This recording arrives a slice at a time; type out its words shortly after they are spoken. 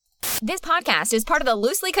This podcast is part of the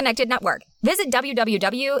Loosely Connected Network. Visit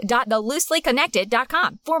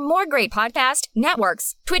www.thelooselyconnected.com for more great podcast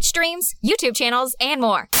networks, Twitch streams, YouTube channels, and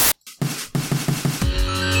more.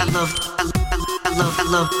 I loved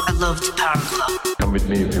Power Club. Come with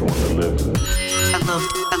me if you want to live.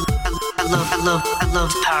 I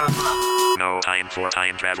loved Power Club. No time for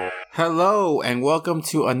time travel. Hello, and welcome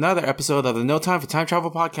to another episode of the No Time for Time Travel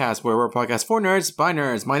podcast, where we're a podcast for nerds, by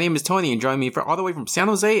nerds. My name is Tony, and joining me all the way from San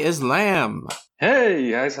Jose is Lamb. Hey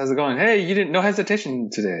guys, how's it going? Hey, you didn't no hesitation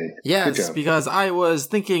today. Yes, because I was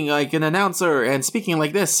thinking like an announcer and speaking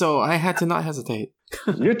like this, so I had to not hesitate.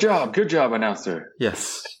 Good job, announcer.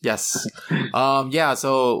 Yes.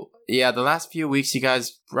 The last few weeks you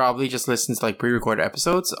guys probably just listened to like pre-recorded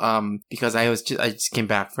episodes because I just came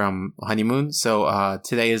back from honeymoon. So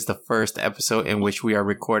today is the first episode in which we are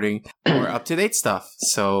recording more up-to-date stuff.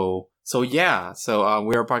 So we're a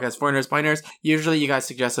podcast for nerds, by nerds. Usually you guys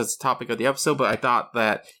suggest as a topic of the episode, but I thought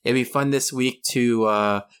that it'd be fun this week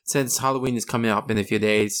to since Halloween is coming up in a few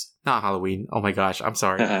days. Not Halloween. Oh my gosh. I'm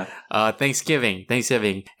sorry. Thanksgiving.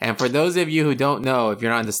 And for those of you who don't know, if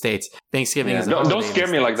you're not in the States, Thanksgiving is a holiday. Don't scare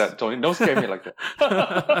me like that, Tony. Don't scare me like that.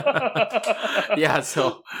 Yeah.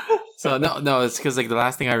 So no, it's because like the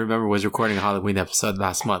last thing I remember was recording a Halloween episode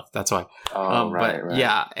last month. That's why. Right.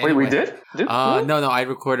 Yeah. Anyway. Wait, we did? No, I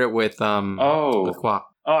recorded with Kwok.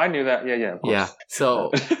 Oh, I knew that. Yeah, of course.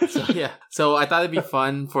 Yeah. So I thought it'd be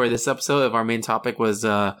fun for this episode if our main topic was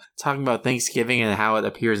talking about Thanksgiving and how it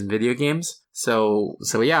appears in video games. So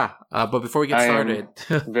yeah. But before we get started,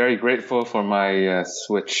 very grateful for my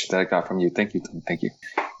Switch that I got from you. Thank you.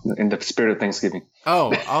 In the spirit of Thanksgiving.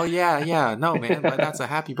 Oh yeah. No, man, but that's a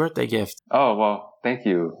happy birthday gift. Oh well, thank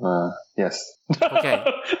you. Yes. Okay.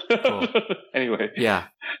 Cool. Anyway. Yeah.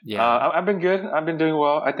 I've been good. I've been doing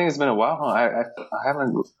well. I think it's been a while. Huh? I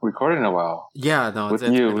haven't recorded in a while. Yeah, no, with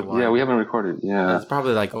you. Yeah, we haven't recorded. Yeah, it's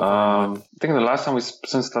probably like over I think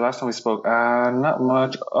since the last time we spoke, not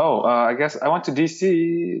much. I guess I went to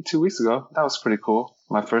DC 2 weeks ago. That was pretty cool.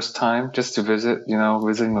 My first time just to visit,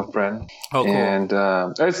 visiting a friend. Oh, cool. And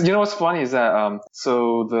what's funny is that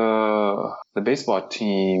so the baseball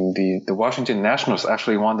team, the Washington Nationals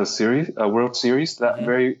actually won the World Series that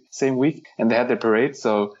very same week, and they had their parade.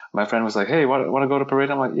 So my friend was like, "Hey, want to go to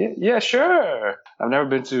parade?" I'm like, "Yeah, sure." I've never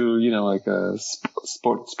been to like a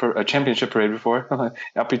a championship parade before.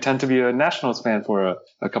 I'll pretend to be a Nationals fan for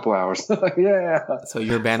a couple hours. Yeah. So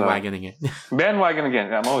you're bandwagoning it. Bandwagon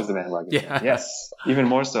again. I'm always the bandwagon. Yeah. Yes. Even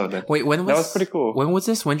more so than. Wait, that was pretty cool. When was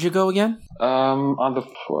this? When did you go again? On the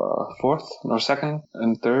 4th or 2nd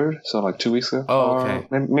and 3rd. So like 2 weeks ago. Oh, okay.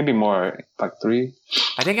 Maybe more, like 3.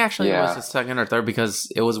 I think actually it was the 2nd or 3rd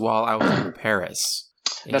because it was while I was in Paris.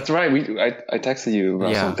 That's right. I texted you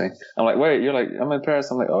about something. I'm like, wait, you're like, I'm in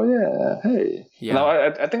Paris. I'm like, oh yeah, hey. Yeah. No,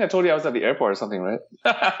 I think I told you I was at the airport or something, right?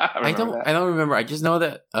 I don't remember. I just know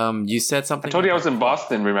that you said something. I told you I was in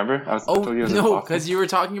Boston. Remember? I told you I was in Boston. Because you were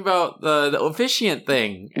talking about the officiant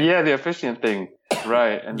thing. Yeah, the officiant thing.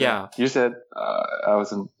 Right. And you said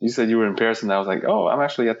you said you were in Paris, and I was like, oh, I'm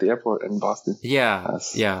actually at the airport in Boston. Yeah.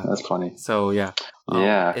 That's funny. So yeah.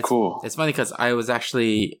 Cool. It's funny because I was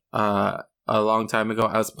actually a long time ago,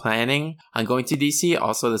 I was planning on going to DC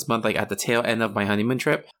also this month, like at the tail end of my honeymoon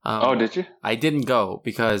trip. Did you? I didn't go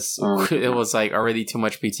because it was like already too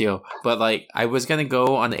much PTO. But like I was going to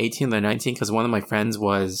go on the 18th or 19th because one of my friends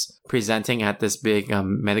was presenting at this big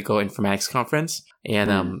medical informatics conference.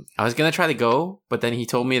 And I was going to try to go, but then he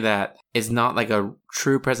told me that it's not like a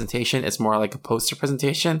true presentation. It's more like a poster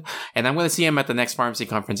presentation. And I'm going to see him at the next pharmacy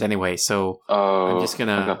conference anyway. So I'm just going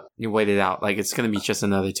to wait it out. Like it's going to be just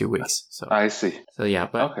another 2 weeks. So I see. So yeah,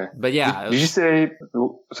 but yeah. Did you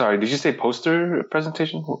say poster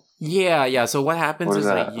presentation? Yeah. So what happens is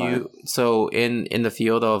like so in the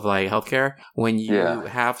field of like healthcare, when you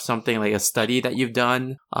have something like a study that you've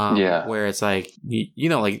done, where it's like,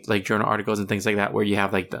 like journal articles and things like that, where you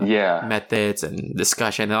have like the methods and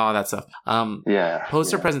discussion and all that stuff.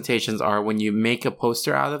 Poster presentations are when you make a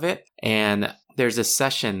poster out of it, and there's a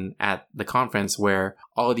session at the conference where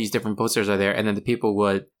all of these different posters are there, and then the people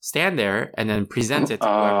would stand there and then present it to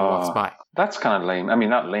whoever walks by. That's kind of lame. I mean,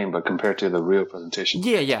 not lame, but compared to the real presentation.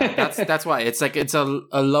 Yeah. That's why it's like it's a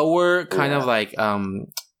lower kind of like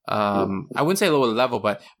I wouldn't say lower level,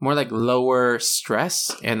 but more like lower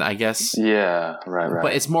stress, and I guess right.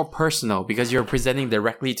 But it's more personal because you're presenting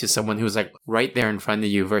directly to someone who's like right there in front of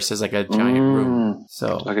you versus like a giant room.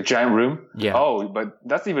 So like a giant room. Yeah. Oh, but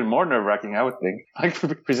that's even more nerve wracking, I would think.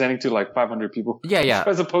 Like presenting to like 500 people. Yeah.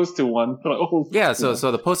 As opposed to one. So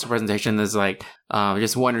the poster presentation is like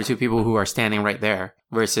just one or two people who are standing right there.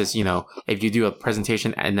 Versus, if you do a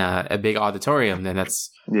presentation in a big auditorium, then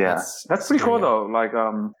that's pretty cool though. Like,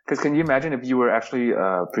 because can you imagine if you were actually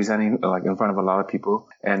presenting like in front of a lot of people,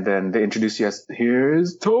 and then they introduce you as,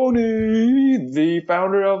 here's Tony, the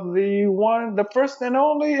founder of the first and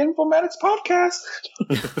only Informatics podcast.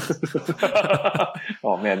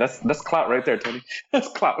 Oh man, that's clout right there, Tony. That's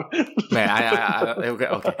clout. Man, okay.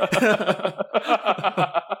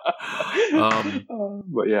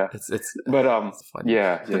 But yeah, it's funny.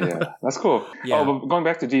 Yeah. That's cool. Yeah. Oh, but going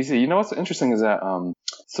back to DC, you know what's interesting is that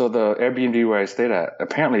so the Airbnb where I stayed at,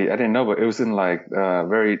 apparently I didn't know, but it was in like a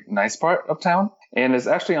very nice part of town, and it's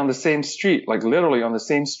actually on the same street, like literally on the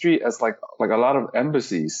same street as like a lot of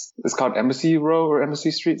embassies. It's called Embassy Row or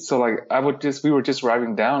Embassy Street. So like we were just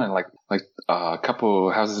driving down, and like a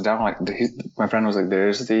couple houses down, like my friend was like,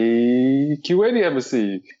 "There's the Kuwaiti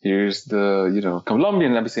embassy. Here's the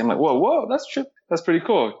Colombian embassy." I'm like, "Whoa, that's pretty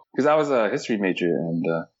cool." Because I was a history major, and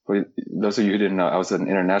for those of you who didn't know, I was an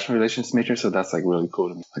international relations major, so that's like really cool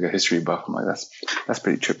to me. Like a history buff, I'm like, that's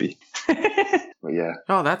pretty trippy. But yeah.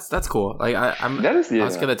 Oh, that's cool. Like I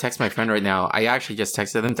was gonna text my friend right now. I actually just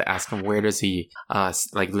texted him to ask him where does he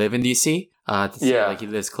live in DC. To see like he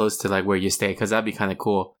lives close to like where you stay, because that'd be kind of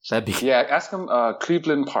cool. Ask him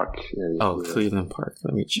Cleveland Park area. Oh, yeah. Cleveland Park.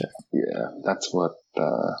 Let me check. Yeah, that's what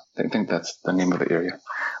I think that's the name of the area.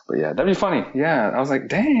 But yeah, that'd be funny. Yeah, I was like,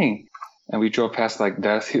 dang. And we drove past like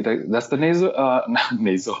that's the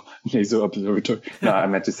nasal observatory. No, I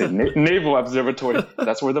meant to say naval observatory.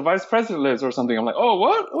 That's where the vice president lives or something. I'm like, oh,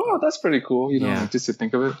 what? Oh, that's pretty cool. Just to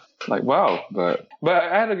think of it, like, wow. But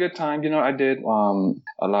I had a good time. I did a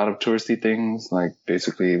lot of touristy things, like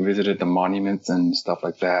basically visited the monuments and stuff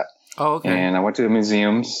like that. Oh, okay. And I went to the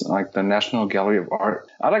museums, like the National Gallery of Art.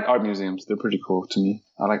 I like art museums. They're pretty cool to me.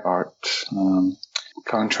 I like art.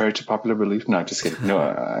 Contrary to popular belief. No, just kidding.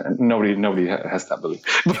 No, nobody has that belief.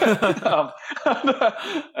 But,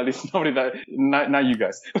 at least nobody not you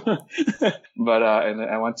guys. But and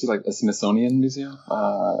I went to like a Smithsonian museum.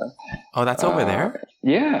 Oh, that's over there?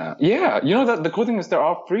 Yeah. That the cool thing is they're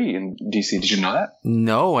all free in DC. Did you know that?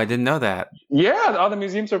 No, I didn't know that. Yeah, all the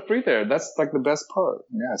museums are free there. That's like the best part.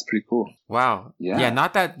 Yeah, it's pretty cool. Wow. Yeah,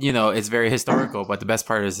 not that, it's very historical, but the best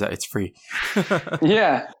part is that it's free.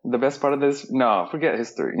 Yeah, the best part of this, no, forget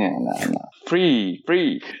history. Yeah, no. Free.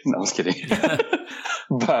 No, I was kidding.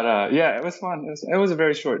 But yeah, it was fun. It was a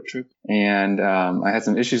very short trip, and I had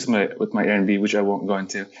some issues with my Airbnb, which I won't go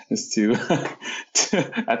into.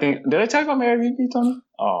 I think, did I talk about my Airbnb, Tony?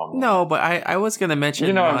 Oh, no, but I was gonna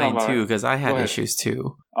mention mine too, because I had issues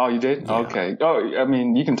too. Oh, you did? Yeah. Okay. Oh, I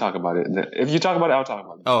mean, you can talk about it. If you talk about it, I'll talk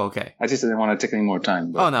about it. Oh, okay. I just didn't want to take any more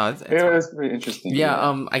time. Oh no, it's it was pretty interesting.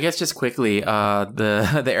 Yeah. I guess just quickly,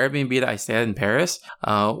 the Airbnb that I stayed in Paris,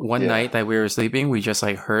 one night that we were sleeping, we just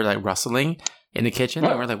like heard like rustling in the kitchen,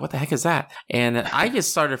 and we're like, what the heck is that? And I just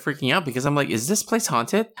started freaking out because I'm like, is this place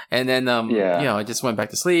haunted? And then I just went back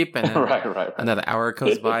to sleep, and then right. Another hour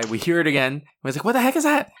goes by, we hear it again. I was like, what the heck is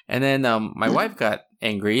that? And then my wife got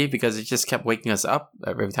angry because it just kept waking us up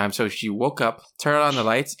every time. So she woke up, turned on the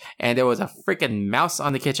lights, and there was a freaking mouse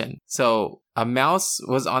on the kitchen. So a mouse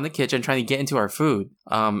was on the kitchen trying to get into our food.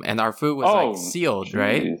 And our food was sealed, geez.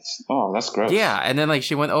 Right? Oh, that's gross. Yeah. And then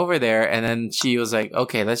she went over there, and then she was like,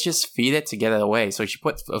 okay, let's just feed it to get it away. So she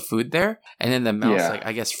put food there, and then the mouse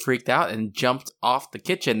I guess freaked out and jumped off the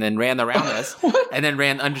kitchen and ran around us and then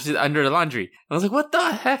ran under the laundry. I was like, what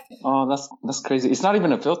the heck? Oh, that's crazy. It's not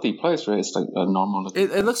even a filthy place, right? It's like a normal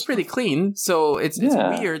looking It looks pretty clean, so it's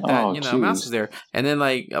weird that a mouse is there. And then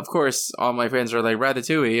of course all my friends are like,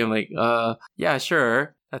 Ratatouille. I'm like, yeah,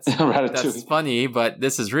 sure, that's that's funny, but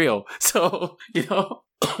this is real. So if you're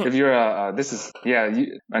if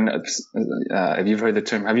you've heard the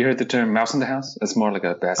term, have you heard the term mouse in the house? It's more like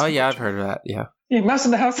a basket. Oh yeah, I've heard of that. Yeah, mouse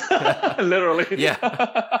in the house. Literally. Yeah.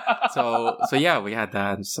 So yeah, we had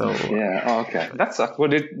that. So yeah. Oh, okay. That sucked. Well,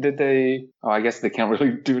 did they? Oh, I guess they can't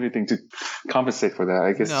really do anything to compensate for that.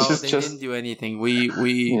 I guess no, they didn't do anything. We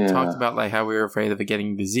talked about how we were afraid of it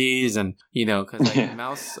getting disease, and because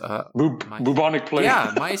mouse bubonic plague.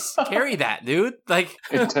 Yeah, mice carry that, dude. They do.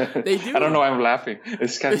 I don't know why I'm laughing.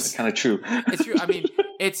 It's kind of true. It's true. I mean,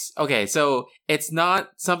 it's okay. So it's not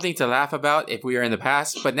something to laugh about if we were in the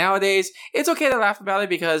past, but nowadays it's okay to laugh about it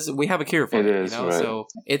because we have a cure for it. Is, right. So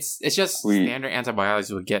it's just standard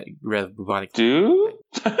antibiotics would get rid of bubonic. Do?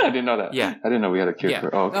 I didn't know that. Yeah, I didn't know we had a cure for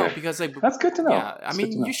it. Oh, okay. No, because that's good to know. Yeah, I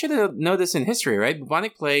mean, you should have known this in history, right?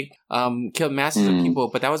 Bubonic plague killed masses of people,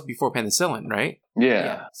 but that was before penicillin, right?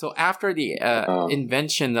 Yeah. So after the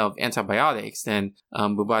invention of antibiotics, then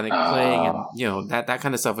bubonic plague and that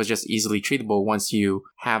kind of stuff was just easily treatable once you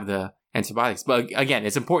have the antibiotics. But again,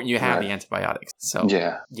 it's important you have Right. the antibiotics. So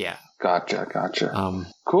Yeah. Gotcha.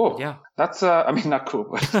 Cool. Yeah. That's I mean, not cool,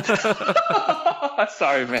 but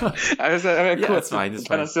sorry, man. I mean, Yeah, cool. it's fine, it's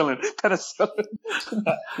fine. Penicillin.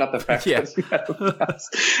 Not the fact. Yeah.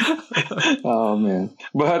 Oh man.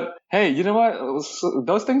 But hey, you know what?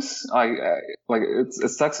 Those things, like it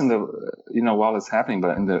sucks in the while it's happening,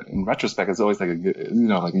 but in retrospect, it's always like a good,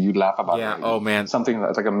 like you laugh about. Yeah. it. Oh man. Something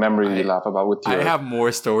that's like a memory you laugh about with I your. have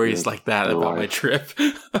more stories like that your about my wife. trip.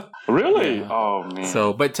 Really? Yeah. Oh man.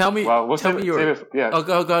 So, but tell me, well, we'll tell save me it- your. save it- yeah. Oh,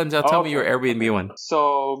 go and tell me Okay. your Airbnb one.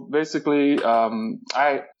 So basically,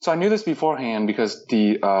 I knew this beforehand because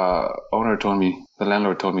the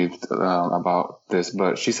landlord told me about this,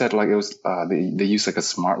 but she said like it was they use like a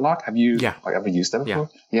smart lock. Have you ever used that before?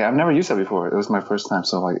 Yeah, I've never used that before. It was my first time.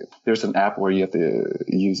 So like, there's an app where you have to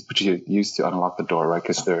use to unlock the door, right?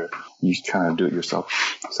 Because you kind of do it yourself,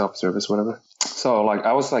 self-service, whatever. So like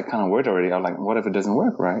I was like kind of worried already. I'm like, what if it doesn't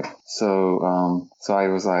work, right? So I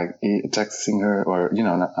was like texting her or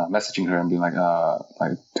messaging her and being like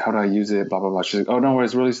how do I use it? Blah blah blah. She's like, oh no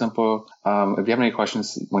worries, it's really simple. If you have any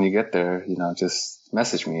questions when you get there, just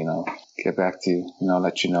message me. Get back to you.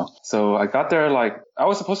 Let you know. So I got there like I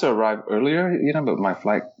was supposed to arrive earlier, but my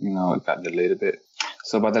flight it got delayed a bit.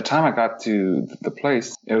 So by the time I got to the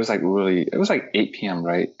place, it was like 8 p.m.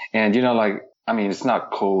 right? And like. I mean, it's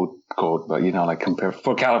not cold, but like compared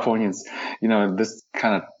for Californians, this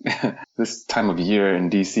kind of this time of year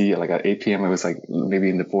in DC, like at 8 p.m. it was like maybe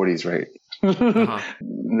in the 40s, right?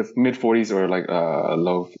 In the mid 40s or like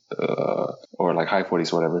low or like high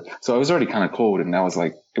 40s, whatever. So it was already kind of cold, and I was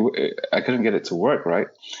like, I couldn't get it to work, right?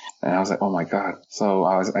 And I was like, oh my god. So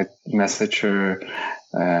I messaged her,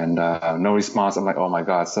 and no response. I'm like, oh my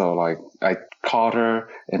god. So like I called her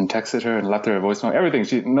and texted her and left her a voicemail. Everything.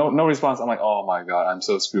 She no response. I'm like, oh my god, I'm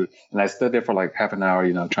so screwed. And I stood there for like half an hour,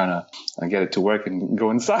 trying to get it to work and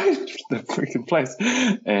go inside the freaking place,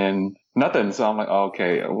 and nothing. So I'm like, oh,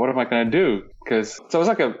 okay, what am I gonna do? So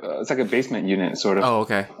it's like a basement unit sort of. Oh,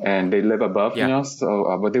 okay. And they live above,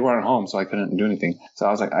 so, but they weren't home, so I couldn't do anything. So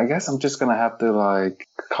I was like, I guess I'm just going to have to like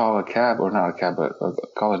call a cab, or not a cab, but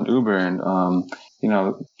call an Uber and,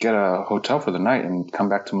 get a hotel for the night and come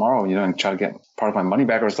back tomorrow, and try to get part of my money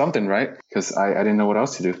back or something, right? Because I didn't know what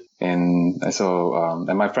else to do. And so,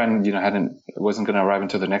 and my friend, wasn't going to arrive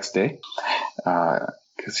until the next day.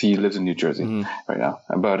 Because he lives in New Jersey right now.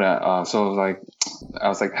 But so I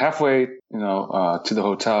was like halfway, to the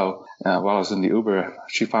hotel while I was in the Uber.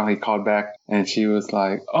 She finally called back and she was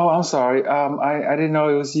like, "Oh, I'm sorry. I didn't know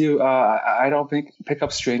it was you. I don't pick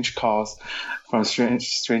up strange calls from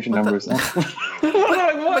strange numbers." I'm like,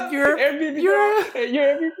 what? But you're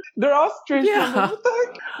Airbnb. They're all strange numbers. What the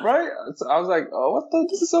heck? Right? So I was like, "Oh,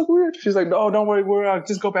 this is so weird." She's like, "No, don't worry. We're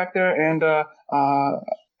just go back there and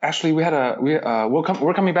actually,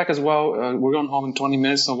 we're coming back as well. We're going home in 20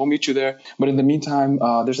 minutes, so we'll meet you there. But in the meantime,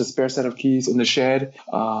 there's a spare set of keys in the shed.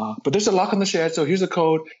 But there's a lock on the shed, so here's a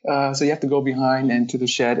code. So you have to go behind and to the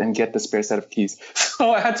shed and get the spare set of keys."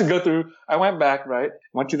 So I had to go through. I went back, right?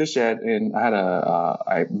 Went to the shed, and I had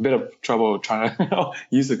a bit of trouble trying to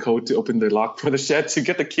use the code to open the lock for the shed to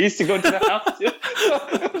get the keys to go to the house. So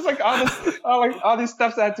it was like all these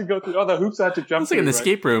steps I had to go through, all the hoops I had to jump It's like through. an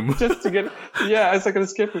escape room. Just to get, it's like an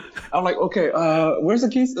escape room. I'm like, okay, where's the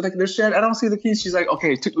keys? Like the shed, I don't see the keys. She's like,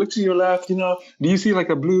 okay, look to your left. Do you see like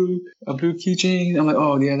a blue keychain? I'm like,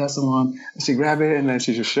 oh yeah, that's the one. And she grabbed it and then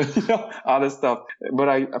she just, all this stuff. But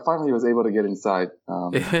I finally was able to get inside.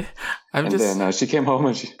 Then she came home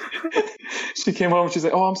and she came home and she's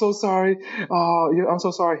like, "Oh, I'm so sorry. I'm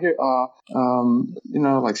so sorry. Here,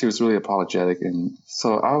 like she was really apologetic." And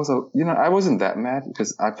so I was, I wasn't that mad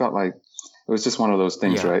because I felt like it was just one of those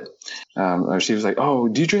things, right? She was like, "Oh,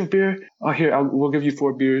 do you drink beer? Oh, here, we'll give you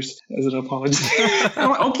 4 beers as an apology."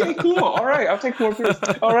 I'm like, "Okay, cool. All right, I'll take 4 beers.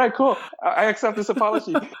 All right, cool. I accept this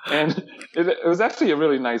apology." And it was actually a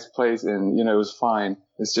really nice place, and it was fine.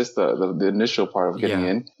 It's just the initial part of getting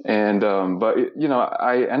in. And, but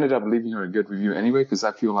I ended up leaving her a good review anyway, because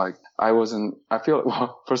I feel like well,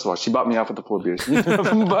 first of all, she bought me out for the 4 beers,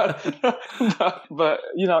 but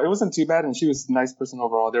it wasn't too bad. And she was a nice person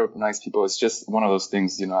overall. They were nice people. It's just one of those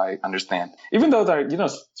things, I understand, even though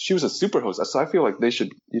she was a super host. So I feel like they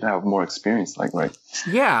should, have more experience, like, right.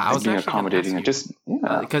 Yeah. I was being actually accommodating and just,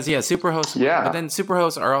 because superhosts. Yeah. But then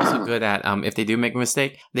superhosts are also good at, if they do make a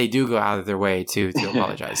mistake, they do go out of their way to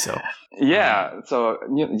apologize. So I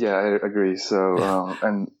agree. So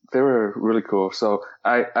and they were really cool. So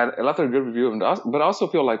I left her a good review, but I also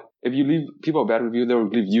feel like if you leave people a bad review, they will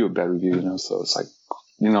leave you a bad review. So it's like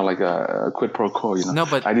like a quid pro quo. No,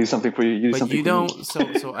 but I do something for you. You do but something you for don't.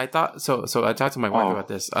 me. So I thought. So I talked to my wife Oh. about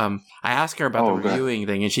this. I asked her about Oh, the go ahead. reviewing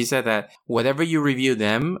thing, and she said that whatever you review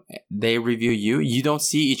them, they review you. You don't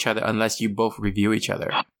see each other unless you both review each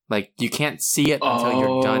other. Like you can't see it until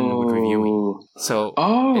you're done with reviewing. So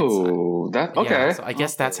that yeah, okay. so I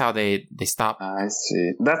guess that's how they stop. I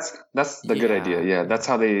see. That's the good Yeah. idea. Yeah, that's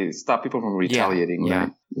how they stop people from retaliating. Yeah.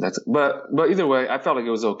 Right? But either way, I felt like it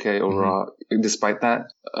was okay overall, despite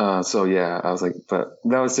that. So yeah, I was like, but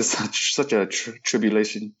that was just such a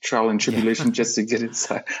trial and tribulation just to get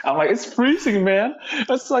inside. I'm like, it's freezing, man.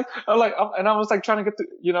 It's like and I was like trying to get to,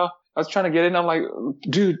 I was trying to get in. I'm like,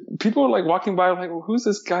 dude, people are like walking by. I'm like, well, who's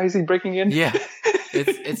this guy? Is he breaking in? Yeah,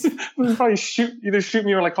 it's They'll probably either shoot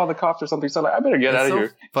me or like call the cops or something. So I'm like, I better get out of so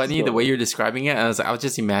here. funny the way you're describing it. I was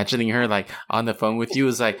just imagining her like on the phone with you.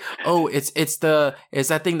 It's like, oh, it's that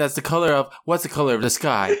thing that's the color of what's the color of the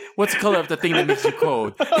sky? What's the color of the thing that makes you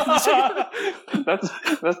cold? that's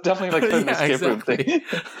definitely like an escape room thing.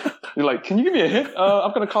 You're like, can you give me a hint?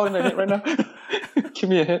 I'm gonna call in a hint right now. Give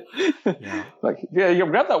me a hint. Yeah. Like, yeah, you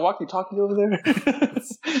grab that walkie-talkie over there.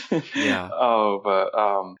 Yeah. Oh, but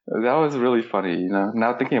that was really funny.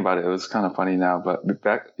 Now thinking about it, it was kind of funny now. But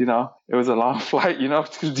back, it was a long flight, to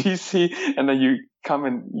DC, and then you come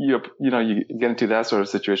and you get into that sort of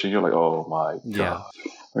situation. You're like, oh my god.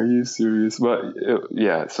 Yeah. Are you serious? But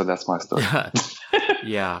yeah, so that's my story.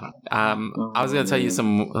 Yeah. I was gonna tell you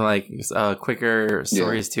some like quicker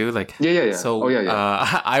stories too. Like Yeah. So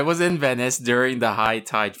I was in Venice during the high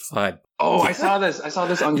tide flood. Oh, I saw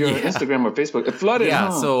this on your Instagram or Facebook. It flooded.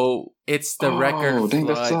 Yeah. Huh? So it's the record dang,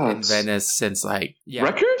 that flood in sucks. Venice since like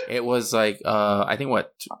Record? It was like I think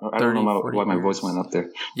what I don't 30, know 40 why my years. voice went up there.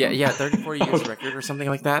 Yeah, 30, 40 years record or something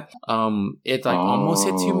like that. It like almost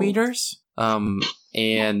hit 2 meters.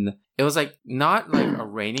 And it was like not like a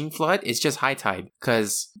raining flood. It's just high tide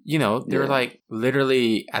because they're like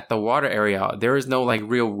literally at the water area. There is no like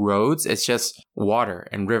real roads. It's just water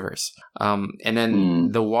and rivers. And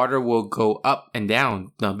then the water will go up and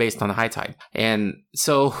down based on the high tide. And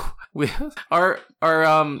so we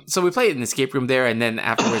so we played an escape room there, and then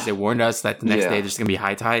afterwards they warned us that the next day there's gonna be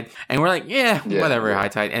high tide, and we're like, whatever, high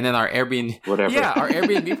tide. And then our Airbnb our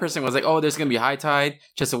Airbnb person was like, oh, there's gonna be high tide,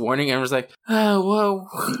 just a warning, and I was like, oh, whoa,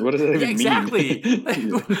 what does that even exactly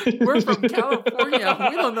mean? We're from California,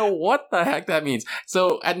 we don't know what the heck that means.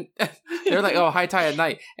 So and they're like, oh, high tide at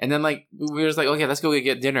night, and then like we were just like, okay, let's go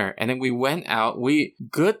get dinner, and then we went out.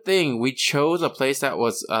 Good thing we chose a place that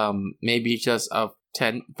was maybe just a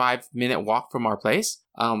 5-minute walk from our place.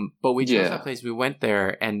 But we chose that place. We went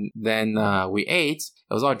there, and then we ate.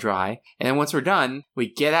 It was all dry. And then once we're done,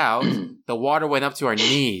 we get out. The water went up to our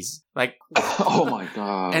knees. Like, oh my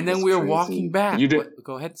god! And then we were walking back. You did.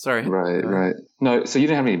 Go ahead. Sorry. Right. No, so you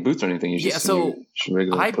didn't have any boots or anything. You just so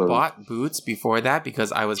regular I clothes. bought boots before that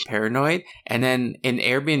because I was paranoid. And then in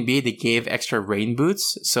Airbnb, they gave extra rain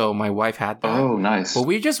boots. So my wife had that. Oh, nice. But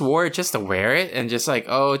we just wore it just to wear it and just like,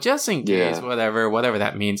 oh, just in case, whatever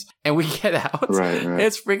that means. And we get out. Right.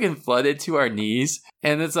 It's freaking flooded to our knees.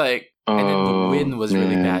 And it's like, and then the wind was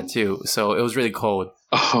really bad too. So it was really cold.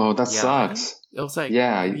 Oh, that sucks. It was like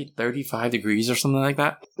maybe 35 degrees or something like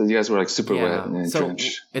that. So you guys were like super wet and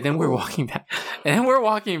drenched. And then we're walking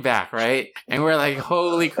back. Right? And we're like,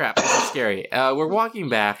 holy crap, this is scary. We're walking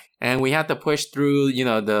back and we had to push through,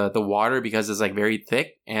 the water because it's like very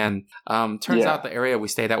thick. And turns out the area we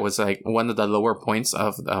stayed at was like one of the lower points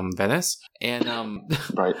of Venice. And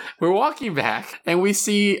right. We're walking back and we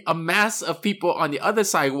see a mass of people on the other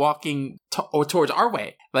side walking towards our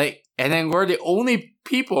way. Like, and then we're the only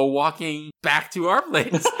people walking back to our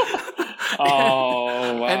place.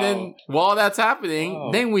 Oh, wow. And then while that's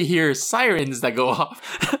happening, then we hear sirens that go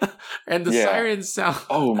off. And the sirens sound...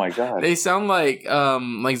 Oh, my God. They sound like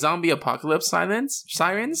zombie apocalypse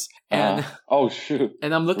sirens. And oh, shoot.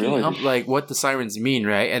 And I'm looking up like what the sirens mean,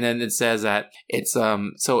 right? And then it says that it's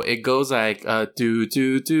so it goes like do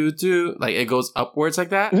do do do, like it goes upwards like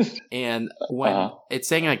that. And when it's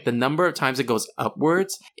saying like the number of times it goes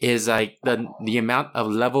upwards is like the amount of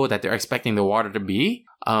level that they're expecting the water to be.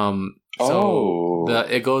 So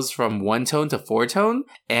it goes from 1 tone to 4 tone,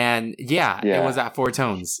 and it was at 4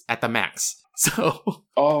 tones at the max. So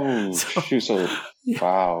shoot, so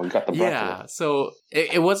wow, you got the bucket. So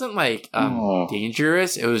it wasn't like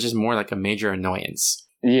dangerous. It was just more like a major annoyance.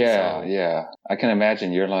 Yeah. I can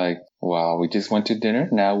imagine. You're like, wow, we just went to dinner.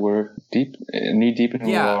 Now we're knee deep in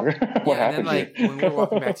the water. What happened and then, like, here? when we were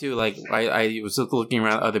walking back to, like, I was looking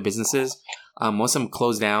around other businesses. Most of them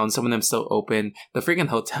closed down. Some of them still open. The freaking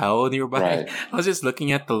hotel nearby. Right. I was just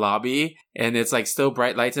looking at the lobby, and it's like still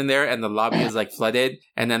bright lights in there, and the lobby is like flooded.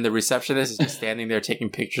 And then the receptionist is just standing there taking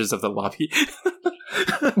pictures of the lobby.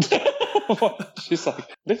 She's like,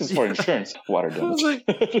 this is for insurance. Water I was damage.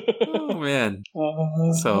 like, oh man.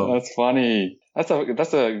 So- that's funny. That's a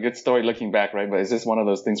good story looking back, right? But it's just one of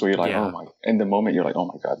those things where you're like, Yeah. oh my, in the moment you're like, oh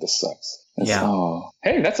my God, this sucks. Yeah.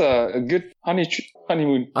 Hey, that's a good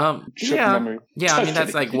honeymoon trip Yeah. memory. Yeah, I mean, Just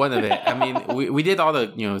that's kidding. like one of it. I mean, we did all the,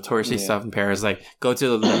 touristy stuff in Paris, like go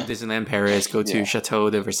to Disneyland Paris, go to Yeah. Chateau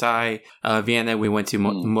de Versailles, Vienna, we went to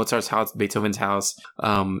Mozart's house, Beethoven's house,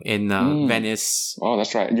 in Venice. Oh,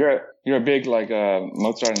 that's right. You're a big like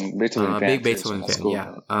Mozart and Beethoven fan. Big too, Beethoven so that's fan, cool.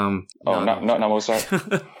 yeah. Not Mozart.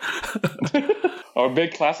 Or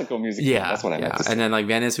big classical music. Yeah, That's what I meant to say. And then like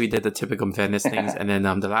Venice, we did the typical Venice things, and then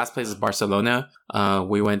the last place is Barcelona.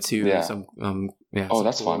 We went to some some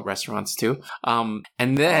that's cool fun. restaurants too.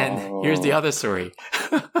 And then here's the other story.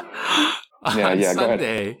 On go ahead.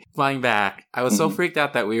 Sunday, flying back, I was so freaked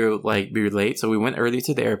out that we were late, so we went early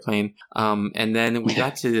to the airplane. And then we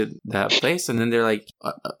got to that place, and then they're like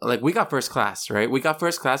we got first class, right? We got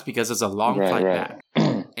first class because it's a long flight back.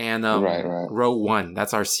 And row 1,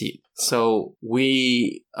 that's our seat. So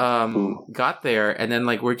we got there, and then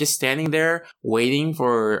like we're just standing there waiting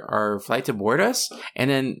for our flight to board us, and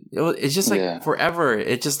then it's just like forever.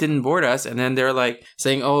 It just didn't board us, and then they're like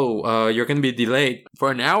saying, "Oh, you're gonna be delayed for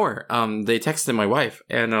an hour." They texted my wife,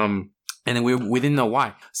 and then we didn't know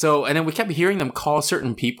why. So and then we kept hearing them call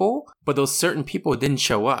certain people, but those certain people didn't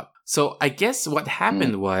show up. So I guess what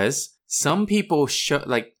happened was some people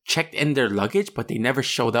checked in their luggage, but they never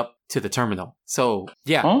showed up to the terminal. So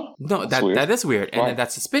yeah, no, that is weird, and then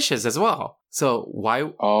that's suspicious as well. So why?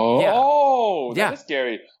 That is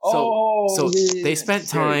scary. So they spent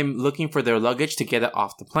time looking for their luggage to get it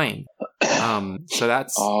off the plane. So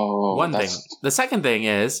that's one thing. The second thing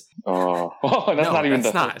is The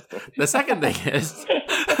second thing is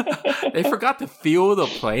they forgot to fuel the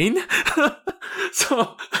plane.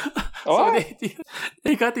 So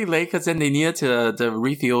they got delayed because then they needed to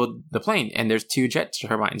refuel the plane, and there's 2 jet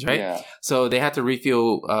turbines, right? Yeah. So they had to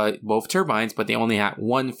refuel both turbines, but they only had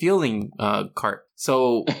one fueling cart.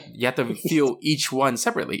 So you have to fuel each one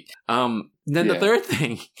separately. Then the third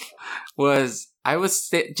thing was I was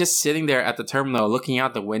just sitting there at the terminal looking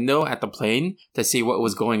out the window at the plane to see what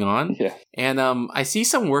was going on. Yeah. And I see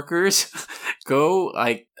some workers go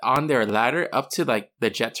like on their ladder up to like the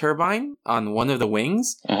jet turbine on one of the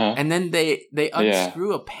wings. And then they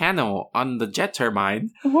unscrew a panel on the jet turbine.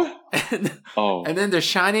 And then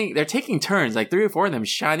they're taking turns, like 3 or 4 of them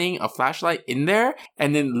shining a flashlight in there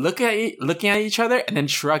and then looking at each other and then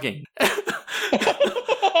shrugging.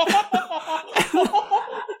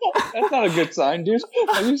 That's not a good sign, dude.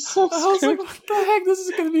 Are you so scared? I was like, what the heck? This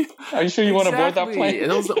is going to be... Are you sure you want to board that plane? And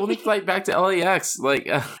it was the only flight back to LAX, like,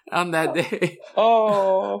 on that day.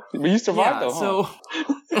 Oh, but you survived though, So...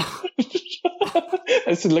 I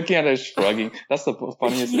was looking at her shrugging. That's the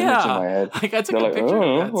funniest image in my head. Like, I took a picture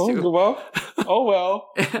of that too. Well,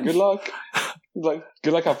 good luck. Like,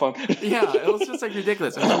 good luck, have fun. Yeah, it was just like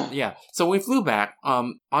ridiculous. Yeah. So when we flew back,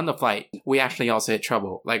 on the flight, we actually also hit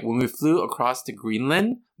trouble. Like when we flew across to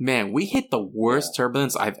Greenland, man, we hit the worst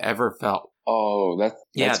turbulence I've ever felt. Oh, that's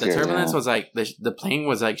the scary, turbulence was like the plane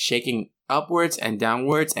was like shaking upwards and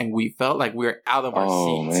downwards, and we felt like we were out of our seats.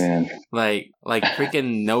 Oh man, like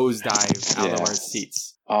freaking nosedive out of our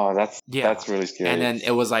seats. Oh, that's really scary. And then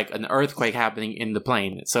it was like an earthquake happening in the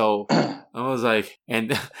plane. So I was like,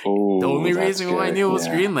 and the only reason why I knew it was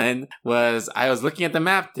Greenland was I was looking at the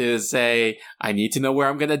map to say, I need to know where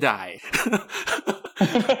I'm going to die.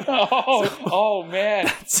 Man.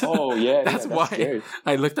 That's why scary.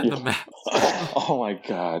 I looked at the map. Oh my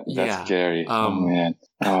God. That's scary. Oh man.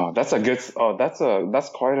 Oh, that's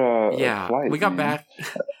quite a flight. We got back.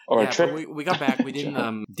 Or a trip. We got back. We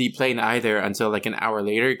didn't deplane either until like an hour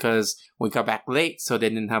later because we got back late, so they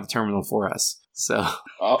didn't have a terminal for us. So.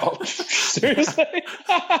 Seriously?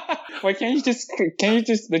 Why can't you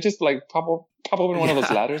just like pop open one of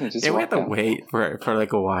those ladders and just we had to wait for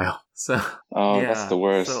like a while. So. That's the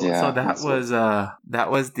worst. So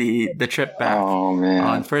that was the trip back. Oh man.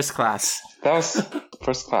 On first class. That was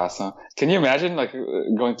first class, huh? Can you imagine like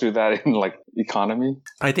going through that in like economy?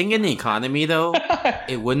 I think in the economy though,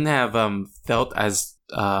 it wouldn't have felt as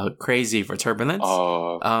crazy for turbulence.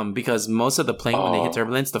 Because most of the plane when they hit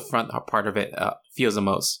turbulence, the front part of it feels the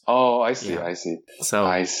most. Oh, I see. I see. So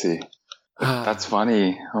I see. That's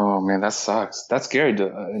funny. Oh man, that sucks. That's scary.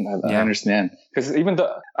 I understand because even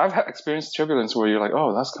I've experienced turbulence where you're like,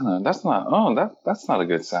 oh, that's not a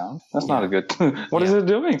good sound. That's not a good. What is it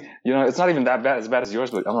doing? You know, it's not even that bad as yours,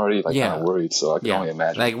 but I'm already like kind of worried. So I can only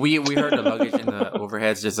imagine. Like we heard the luggage in the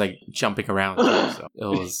overheads just like jumping around. So it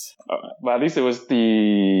was. But at least it was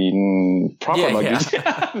the proper luggage,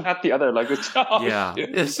 not the other luggage. Oh, yeah,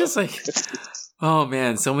 it's just like. Oh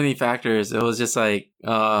man, so many factors. It was just like,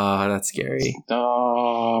 oh, that's scary.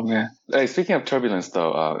 Oh man. Hey, speaking of turbulence,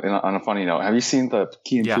 though, on a funny note, have you seen the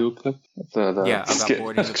Key and Peele clip? About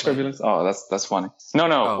boarding the turbulence. Oh, that's funny. No.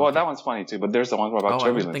 Oh, well, that one's funny too. But there's the one about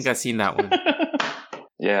turbulence. I don't think I've seen that one.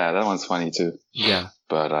 Yeah, that one's funny too. Yeah.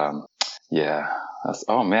 But yeah.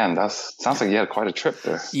 Sounds like you had quite a trip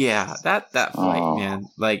there. Yeah, that flight, man.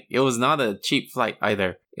 Like it was not a cheap flight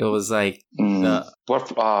either. It was like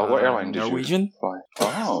what airline did Norwegian? you fly?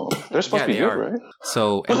 Oh, they're supposed to be good, right?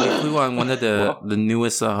 So, and we flew on one of the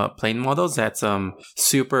newest plane models that's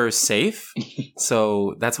super safe.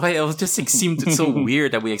 So that's why it was just seemed so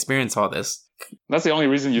weird that we experienced all this. That's the only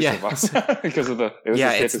reason you survived because of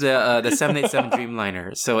it's the 787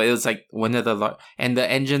 Dreamliner. So it was like one of and the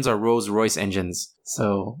engines are Rolls-Royce engines.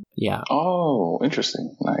 So yeah. Oh,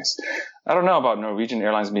 interesting. Nice. I don't know about Norwegian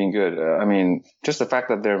Airlines being good. I mean, just the fact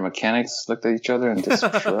that their mechanics looked at each other and just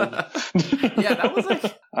shrugged. Yeah, that was like...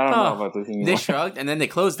 I don't know about this anymore. They shrugged and then they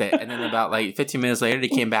closed it. And then about like 15 minutes later, they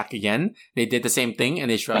came back again. They did the same thing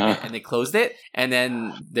and they shrugged it and they closed it. And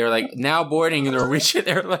then they're like, now boarding Norwegian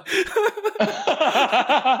Airlines.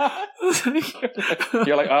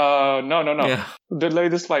 You're like, no. Yeah. Delay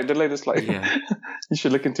this flight. Yeah. You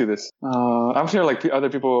should look into this. I'm sure like other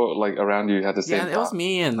people like around you had the same. Yeah, it was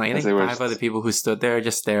me and like, I think 5 other people who stood there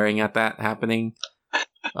just staring at that happening.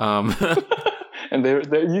 And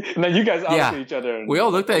then you guys looked at each other. We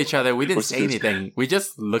all looked at each other. We didn't say anything. We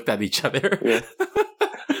just looked at each other. Yeah.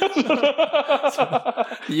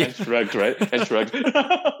 And shrugged, right? And shrugged.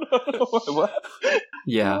 What?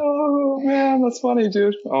 Yeah. Oh man, that's funny,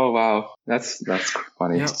 dude. Oh wow, that's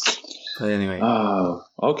funny. Yep. But anyway. Oh,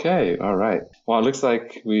 okay, all right. Well, it looks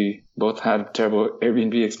like we both had terrible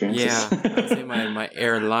Airbnb experiences. Yeah, I'd say my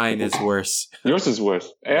airline is worse. Yours is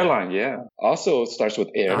worse. Airline, yeah. Also starts with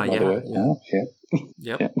air, by the way. Yeah. Yep.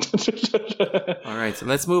 Yeah. All right, so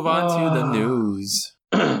let's move on to the news.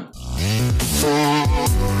 I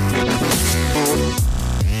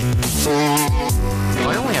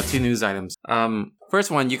only have 2 news items.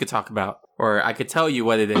 First one you could talk about, or I could tell you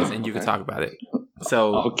what it is, and you could talk about it.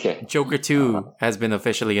 So, Joker 2 has been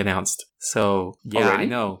officially announced. So, yeah, already? I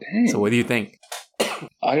know. Dang. So, what do you think?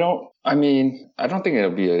 I don't think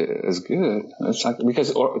it'll be as good. It's like,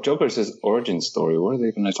 because Joker's his origin story. What are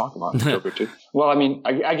they going to talk about in Joker 2? Well, I mean,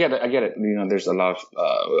 I get it. You know, there's a lot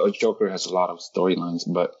of, Joker has a lot of storylines,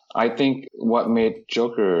 but I think what made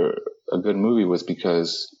Joker a good movie was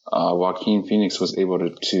because Joaquin Phoenix was able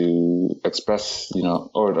to express,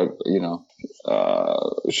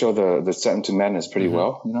 show the Set to Madness pretty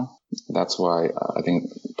well, you know. That's why I think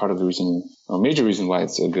part of the reason, or major reason why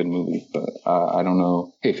it's a good movie. But I don't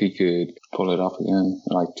know if he could pull it off again,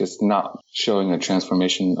 like just not showing a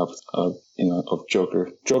transformation of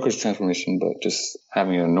Joker's transformation, but just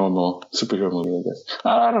having a normal superhero movie, I guess.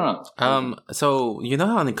 I don't know. So you know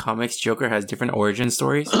how in the comics Joker has different origin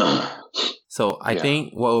stories? So I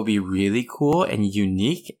think what would be really cool and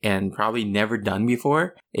unique and probably never done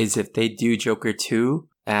before is if they do Joker 2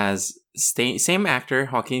 as same actor,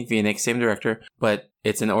 Joaquin Phoenix, same director, but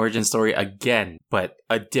it's an origin story again, but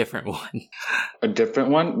a different one. A different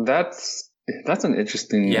one? That's an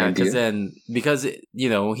interesting idea. Because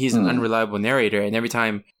he's an unreliable narrator, and every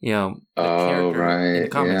time, the character in the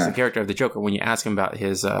comics, the character of the Joker, when you ask him about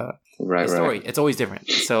his story, it's always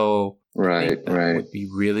different. So I think that would be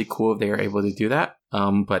really cool if they were able to do that.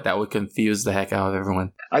 But that would confuse the heck out of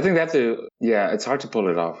everyone. I think it's hard to pull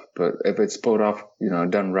it off, but if it's pulled off,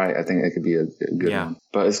 done right, I think it could be a good one.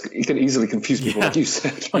 But it could easily confuse people, like you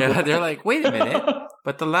said. Yeah, they're like, wait a minute,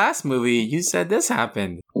 but the last movie, you said this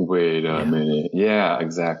happened. Wait a minute. Yeah,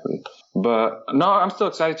 exactly. But no, I'm still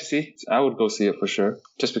excited to see. I would go see it for sure,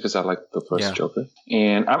 just because I like the first Joker.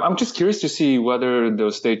 And I'm just curious to see whether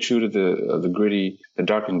they'll stay true to the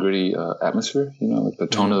dark and gritty atmosphere, like the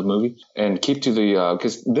tone of the movie, and keep to the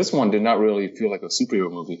because this one did not really feel like a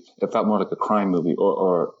superhero movie. It felt more like a crime movie,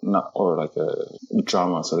 or like a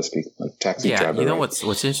drama, so to speak, like Taxi Driver. Yeah, you know what's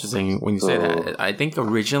interesting when you say that? I think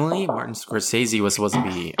originally Martin Scorsese was supposed to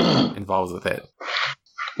be involved with it.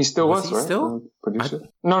 He still was, right? Still? Producer?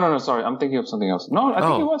 No, sorry. I'm thinking of something else. No, I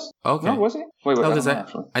think he was. Okay. No, was he? Wait,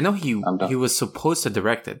 I know he was supposed to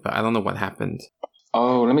direct it, but I don't know what happened.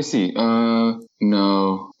 Oh, let me see.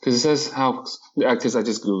 No, because it says how. Because I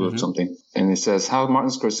just googled something, and it says how Martin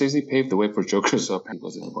Scorsese paved the way for Joker. So he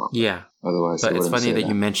wasn't involved. Yeah. Otherwise, But he it's wouldn't funny say that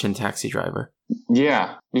you mentioned Taxi Driver.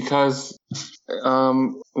 Yeah, because,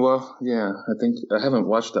 well, yeah, I think I haven't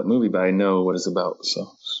watched that movie, but I know what it's about.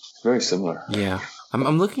 So very similar. Yeah.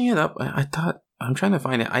 I'm looking it up. I thought, I'm trying to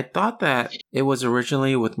find it. I thought that it was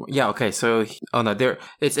originally with, yeah, okay, so,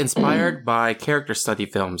 it's inspired by character study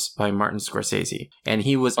films by Martin Scorsese. And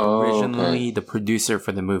he was originally the producer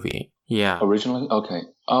for the movie. Yeah. Originally? Okay.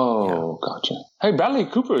 Oh, gotcha. Hey, Bradley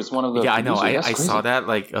Cooper is one of the. Yeah, I know. producers. I saw that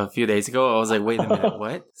like a few days ago. I was like, wait a minute,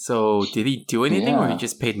 what? So did he do anything or he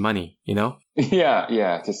just paid money, you know?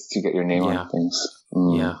 Yeah, just to get your name on things.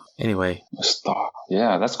 Yeah. Anyway. A star.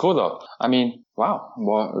 Yeah, that's cool though. I mean, wow.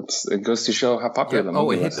 Well, it goes to show how popular the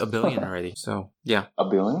movie it hit is. $1 billion already. So, yeah. $1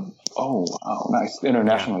 billion? Oh, wow. Nice.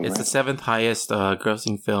 Internationally, It's right? the 7th highest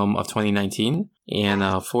grossing film of 2019 and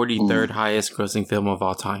 43rd highest grossing film of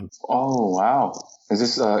all time. Oh, wow. Is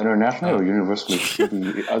this internationally or universally?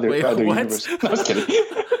 The other Wait, other what? universe? No, I was kidding.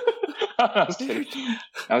 I was kidding.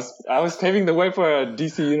 I was paving the way for a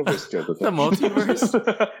DC universe joke. Okay? The multiverse?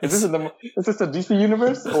 Is this the DC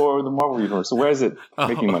universe or the Marvel universe? Where is it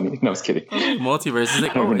making money? No, I was kidding. Multiverse. Is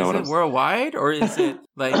it, I don't even know what is it worldwide or is it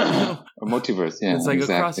like A multiverse, yeah. it's like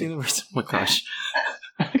across exactly. universe? Oh my gosh.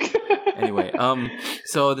 Anyway,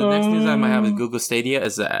 so the next news I might have is Google Stadia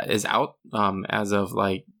is out as of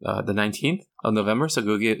like the 19th of November. So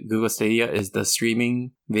Google Stadia is the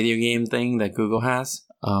streaming video game thing that Google has.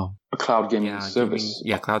 A cloud gaming service.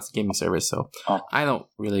 Cloud gaming service. So I don't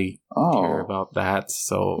really care about that.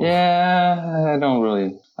 So yeah, I'm not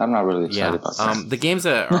really excited about that. the games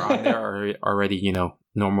that are on there are already,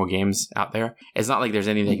 normal games out there. It's not like there's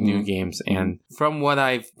any like new games. And from what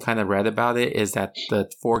I've kind of read about it is that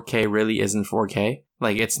the 4K really isn't 4K.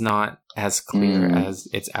 Like it's not as clear as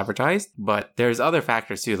it's advertised, but there's other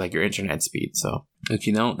factors too, like your internet speed. So if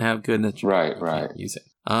you don't have good internet, you can't use it.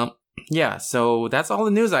 Yeah, so that's all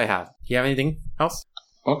the news I have. Do you have anything else?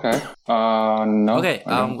 Okay. No. Okay,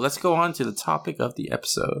 let's go on to the topic of the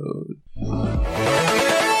episode.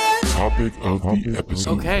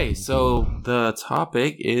 Okay, so the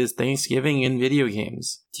topic is Thanksgiving in video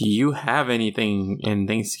games. Do you have anything in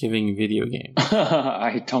Thanksgiving video games?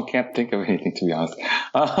 I can't think of anything, to be honest.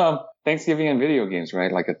 Thanksgiving and video games,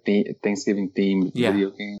 right? Like a Thanksgiving themed video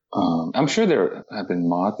game. I'm sure there have been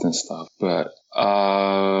mods and stuff, but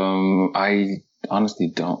I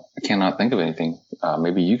honestly cannot think of anything.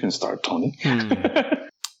 Maybe you can start, Tony.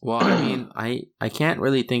 Well, I mean, I can't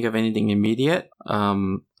really think of anything immediate.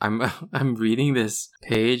 I'm reading this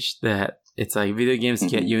page that it's like video games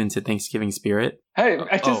get you into Thanksgiving spirit. Hey,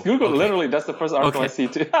 I just Googled. Literally, that's the first article I see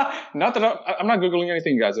too. Not that I'm not Googling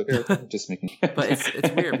anything, guys. Okay, just making. But it's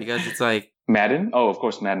weird because it's like Madden. Oh, of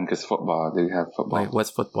course, Madden, because football. They have football. Like, what's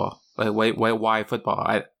football? Like, why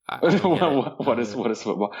football? What is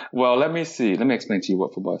football? Well, let me see. Let me explain to you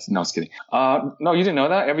what football is. No, I was kidding. No, you didn't know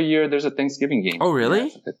that? Every year there's a Thanksgiving game. Oh, really?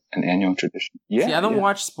 Yeah, like an annual tradition. Yeah. See, I don't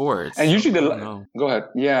watch sports. And usually go ahead.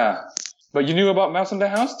 Yeah. But you knew about Mouse in the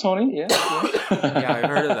House, Tony? Yeah. Yeah, I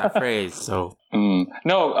heard of that phrase. So.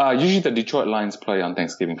 No, usually the Detroit Lions play on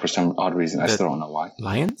Thanksgiving for some odd reason. I still don't know why.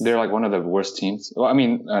 Lions? They're like one of the worst teams. Well, I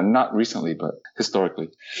mean, not recently, but historically.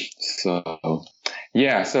 So,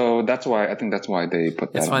 yeah. So that's why they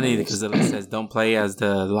put that. It's funny because it says don't play as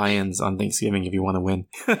the Lions on Thanksgiving if you want to win.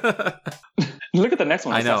 Look at the next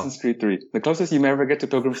one. I know. Assassin's Creed 3. The closest you may ever get to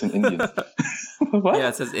Pilgrims and Indians. What? Yeah,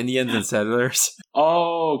 it says Indians and Settlers.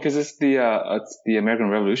 Oh, because it's the American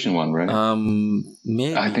Revolution one, right?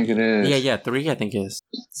 Maybe. I think it is. Yeah, 3 I think is.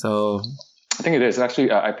 So I think it is.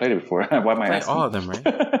 Actually, I played it before. Why am I asking? All of them, right?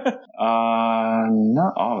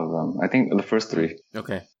 Not all of them. I think the first 3.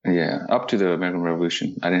 Okay. Yeah, up to the American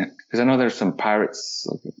Revolution. I didn't, because I know there's some pirates,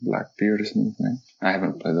 like Blackbeard or something. Right? I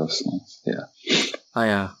haven't played those ones. Yeah.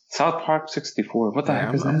 South Park 64. What the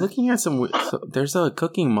heck is that? I'm looking at some. So there's a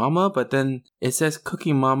Cooking Mama, but then it says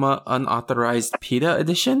Cooking Mama Unauthorized PETA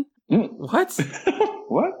Edition. What?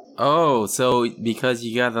 What? Oh, so because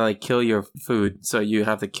you gotta like kill your food, so you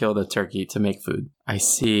have to kill the turkey to make food. I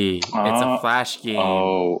see. It's a Flash game.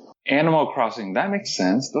 Oh, Animal Crossing. That makes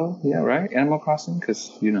sense, though. Yeah, right. Animal Crossing,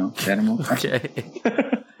 because Animal Crossing. Okay.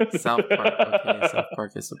 South Park. Okay, South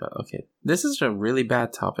Park is about. Okay, this is a really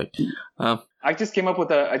bad topic. I just came up with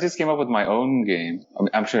my own game. I mean,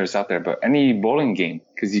 I'm sure it's out there, but any bowling game,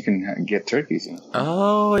 because you can get turkeys.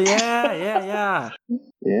 Oh yeah.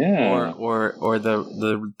 Yeah. Or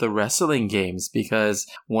the wrestling games, because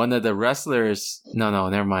one of the wrestlers. No,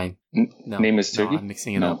 never mind. No, Name is Turkey. No, I'm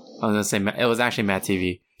mixing it up. I was gonna say it was actually Matt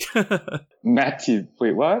TV. Matt TV.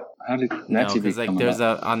 Wait, what? How did Matt TV because like come there's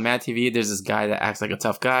about? on Matt TV, there's this guy that acts like a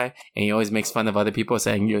tough guy, and he always makes fun of other people,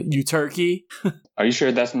 saying "you turkey." Are you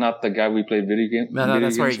sure that's not the guy we played video game? No,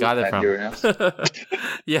 that's where he got it from.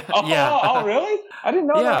 Yeah, yeah. Oh, really? I didn't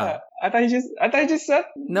know Yeah. that. I thought he just said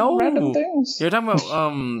No, random things. you're talking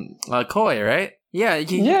about Koi, right? Yeah,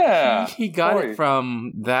 he got Koi. it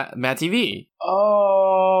from that Matt TV.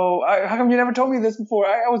 Oh, how come you never told me this before?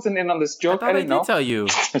 I wasn't in on this I joke. thought I didn't did know. tell you.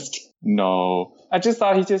 No, I just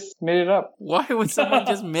thought he just made it up. Why would someone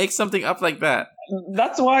just make something up like that?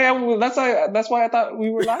 That's why I thought we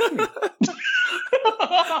were laughing.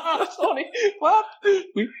 Sorry, what?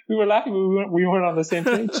 We were laughing. We weren't on the same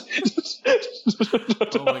page.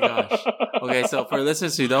 Oh my gosh. Okay, so for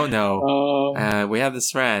listeners who don't know, we have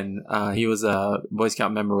this friend. He was a Boy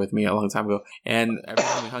Scout member with me a long time ago, and every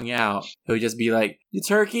time we hung out, he would just be like, "You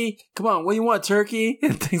turkey? Come on, what do you want, turkey?"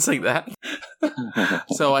 and things like that.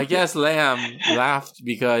 So I guess Lamb laughed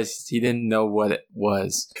because he didn't know what it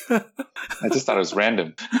was. I just thought it was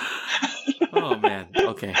random. Oh man.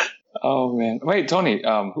 Okay. Oh man! Wait, Tony.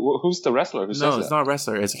 Who's the wrestler? Who No, says it's that? not a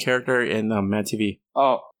wrestler. It's a character in Mad TV.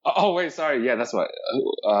 Oh, wait. Sorry. Yeah, that's why.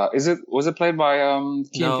 Was it played by Key and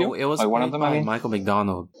No, Peele? it was like one played of them. by I mean, Michael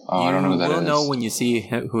McDonald. Oh, I don't know who that You will is. know when you see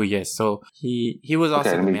who he is. So he was also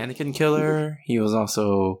Okay, the let me- mannequin killer. He was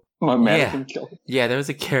also Mannequin Killer. yeah. There was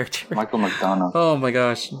a character. Michael McDonald. Oh my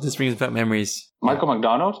gosh, this brings back memories. Michael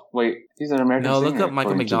McDonald? Wait, he's an American No, singer. look up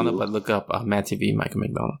Michael according to McDonald, you. but look up Mad TV Michael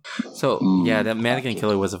McDonald. So Mm, yeah, that mannequin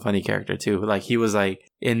killer was a funny character too. Like he was like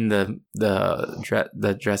in the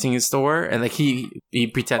dressing store, and like he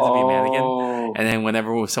pretends to be a mannequin, Oh. and then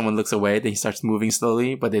whenever someone looks away, then he starts moving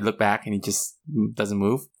slowly, but they look back and he just doesn't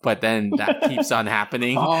move. But then that keeps on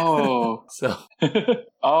happening. Oh. So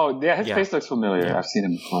Oh, yeah, his Yeah. face looks familiar. Yeah. I've seen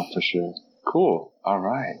him before for sure. Cool. All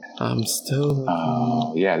right. I'm still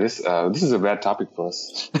Yeah, this is a bad topic for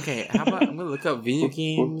us. okay. How about I'm gonna look up video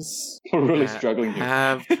games We're really that struggling here.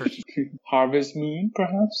 have Harvest Moon,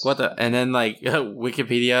 perhaps? what the and then like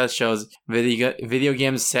Wikipedia shows video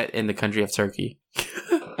games set in the country of Turkey.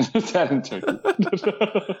 That in Turkey.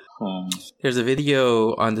 There's a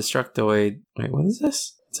video on Destructoid. Wait, what is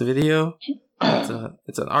this? It's a video.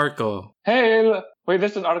 It's an article. Hey, wait,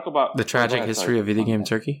 there's an article about The tragic history of video game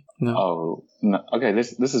Turkey. No. Oh, no. Okay,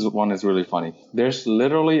 this is one that's really funny. There's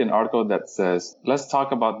literally an article that says, "Let's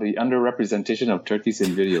talk about the underrepresentation of turkeys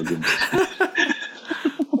in video games."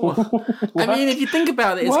 I mean, if you think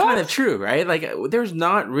about it, it's What? kind of true, right? Like, there's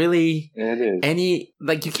not really It is. any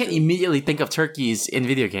like you can't immediately think of turkeys in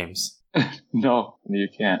video games. No, you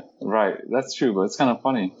can't. Right, that's true, but it's kind of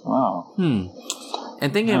funny. Wow.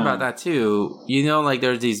 And thinking Huh. about that too, like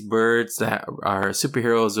there's these birds that are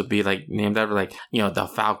superheroes would be like named after like, the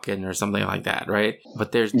Falcon or something like that, right?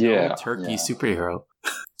 But there's no Yeah, turkey yeah. superhero.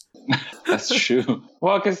 That's true.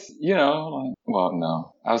 Well, because no.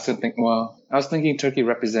 I was thinking turkey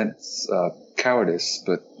represents cowardice,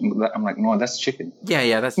 but I'm like, no, that's chicken.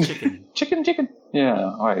 Yeah, that's chicken. Chicken. Yeah.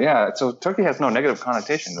 All right. Yeah. So turkey has no negative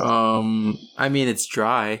connotation, though. I mean, it's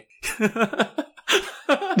dry.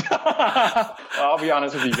 I'll be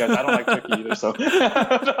honest with you guys. I don't like turkey either. So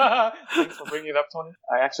thanks for bringing it up, Tony.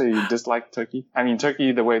 I actually dislike turkey. I mean,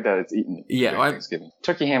 turkey the way that it's eaten. Yeah, during Thanksgiving.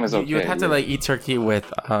 Turkey ham is okay. You would have to like eat turkey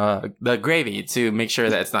with the gravy to make sure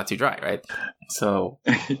that it's not too dry, right? So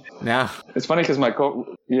now It's funny because my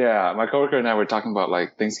coworker and I were talking about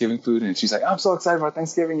like Thanksgiving food, and she's like, "I'm so excited about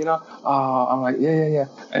Thanksgiving," I'm like, yeah.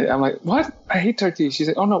 And I'm like, "What? I hate turkey." She's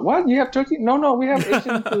like, "Oh no, what? You have turkey? No, we have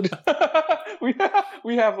Asian food.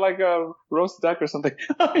 we have like a roast duck or something.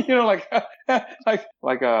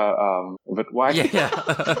 But why?" yeah.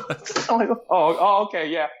 I'm like, oh, okay,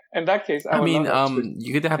 yeah. In that case, I would mean, love that.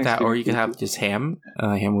 you could have that, or you could have just ham.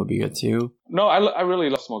 Ham would be good too. No, I really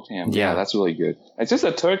love smoked ham. Yeah. Yeah, that's really good. It's just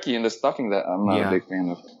a turkey and the stuffing that I'm not Yeah. a big fan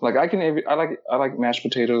of. Like I like mashed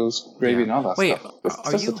potatoes, gravy, and all that Wait, stuff. It's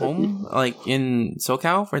are just you a turkey. home like in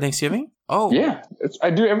SoCal for Thanksgiving? Oh, Yeah, I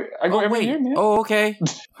go every wait. year, man. Oh, okay.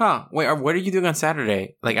 Huh. Wait, what are you doing on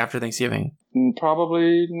Saturday, like after Thanksgiving?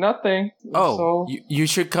 Probably nothing. Oh, so, you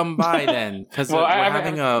should come by then, because Well, we're I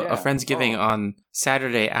having haven't- a yeah. Friendsgiving Oh. on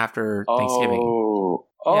Saturday after Thanksgiving.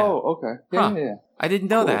 okay. Huh. Yeah. I didn't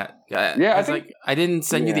know Cool. that. Yeah, I 'Cause, think- I didn't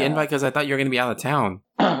send you the Yeah. invite because I thought you were going to be out of town.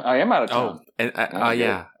 I am out of Oh, town. and, I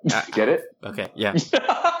get yeah. Get it? Okay, yeah.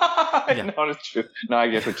 Yeah. No, it's true. No, I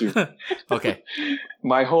get what you. Okay.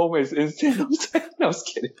 My home is in San Jose. No, I was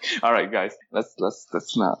kidding. All right, guys, let's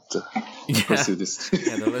not Yeah. pursue this.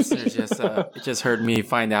 Yeah, the listeners just heard me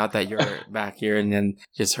find out that you're back here, and then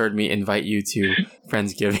just heard me invite you to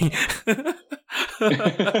Friendsgiving.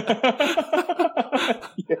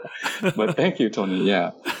 Yeah. But thank you, Tony.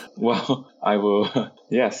 Yeah. Well, I will.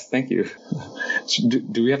 Yes, thank you.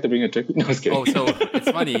 Do we have to bring a turkey? No, I was kidding. Oh, so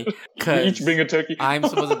it's funny we because each bring a turkey. I'm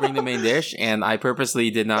supposed to bring the main dish, and I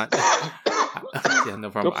purposely did not. Yeah,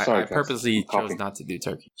 no problem. Oops, sorry, I guys. purposely chose Coughing. not to do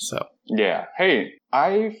turkey. So Yeah. Hey,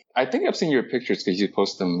 I think I've seen your pictures because you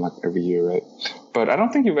post them like every year, right? But I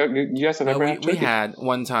don't think you guys have ever had we turkey. had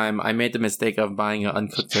one time. I made the mistake of buying an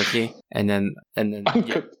uncooked turkey, and then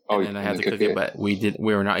Uncooked. Oh, and then I had to you cook cooked it, but we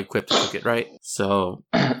were not equipped to cook it right. So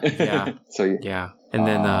yeah. So yeah, and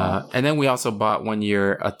then we also bought one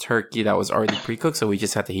year a turkey that was already pre-cooked, so we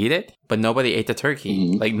just had to heat it. But nobody ate the turkey.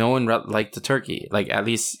 Mhm. Like no one liked the turkey. Like at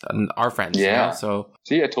least our friends. you Yeah. know? So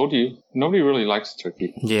see, I told you, nobody really likes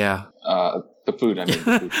turkey. yeah. The food, I mean.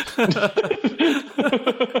 The food.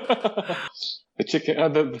 The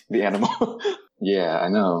chicken, the animal. Yeah, I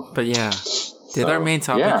know. But yeah, did So, our main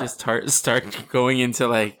topic yeah. just start going into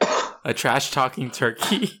like a trash talking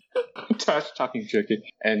turkey? Trash talking turkey.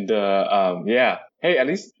 And yeah. Hey, at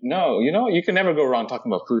least you can never go wrong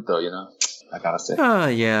talking about food, though. I gotta say,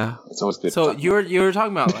 Yeah. it's always good. So to talk you were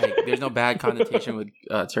talking about like there's no bad connotation with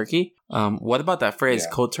turkey. What about that phrase Yeah.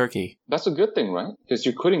 cold turkey? That's a good thing, right? Because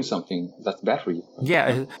you're quitting something that's bad for you.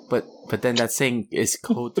 Yeah, but then that saying is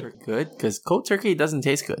cold turkey good? Because cold turkey doesn't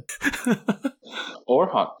taste good. Or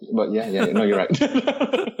hot. But yeah, no, you're right.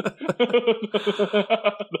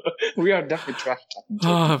 We are definitely trash talking turkey.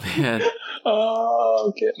 Oh man. Oh,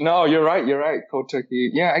 okay. No, you're right. Cold turkey.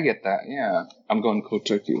 Yeah, I get that. Yeah. I'm going cold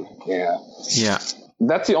turkey. Yeah. Yeah.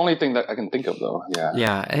 That's the only thing that I can think of, though. Yeah.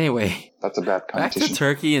 Yeah. Anyway, That's a bad back to connotation.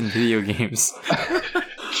 turkey and video games.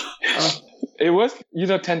 It was,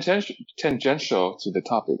 tangential to the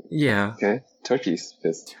topic. Yeah. Okay. Turkeys.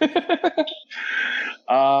 Yes.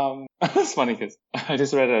 It's funny because I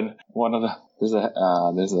just read there's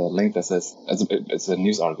a link that says it's a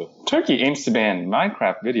news article. Turkey aims to ban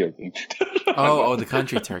Minecraft video game. Oh, the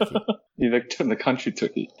country turkey. The country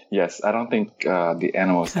turkey. Yes, I don't think the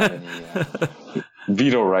animals have any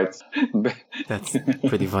veto rights. That's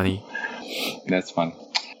pretty funny. That's fun.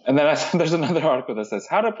 And then there's another article that says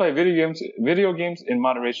how to play video games in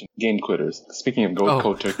moderation. Game quitters. Speaking of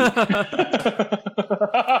cold turkey.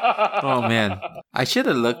 Oh man, I should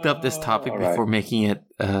have looked up this topic All right. before making it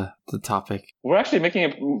the topic. We're actually making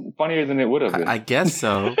it funnier than it would have been. I guess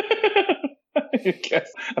so. I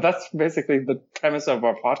guess. That's basically the premise of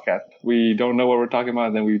our podcast. We don't know what we're talking about,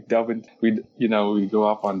 and then we delve in. We go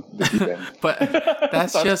off on the deep end. But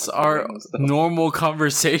that's Start just our talking about stuff. normal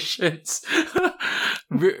conversations.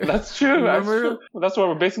 That's true. Remember? That's what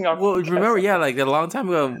we're basing our. Well, podcast remember, on. yeah, like a long time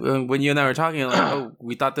ago when you and I were talking, like, oh,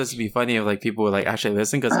 we thought this would be funny if like people would like actually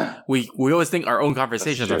listen because we always think our own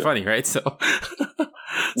conversations That's are true. funny, right? So,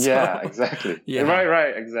 Yeah, exactly. Yeah.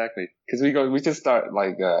 Right, exactly. Because we just start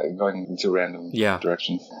like going into random Yeah.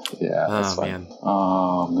 directions. Yeah, that's Oh fun. man,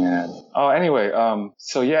 Oh man. Oh, anyway.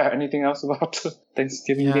 So yeah. Anything else about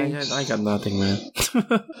Thanksgiving yeah, games? I got nothing, man.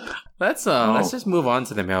 Let's just move on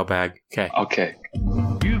to the mailbag. Okay. Okay.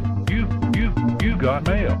 You got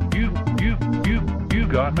mail. You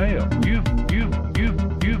got mail.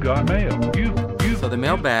 You got mail. So the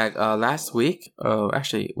mailbag last week,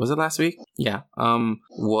 actually, was it last week? Yeah.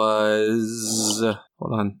 Was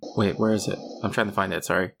hold on. Wait, where is it? I'm trying to find it,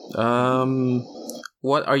 sorry.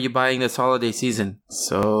 What are you buying this holiday season?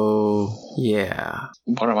 So yeah.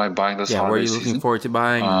 What am I buying this Yeah, what are holiday you looking season? forward to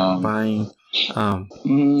buying?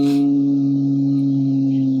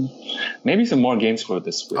 Maybe some more games for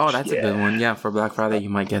this Switch. Oh, that's a good one. Yeah, for Black Friday you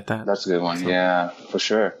might get that. That's a good one. Yeah, for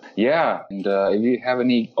sure. Yeah, and if you have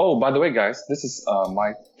any, by the way, guys, this is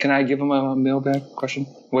my. Can I give him a mailbag question?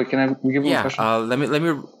 Wait, can we give him a Yeah, question? let me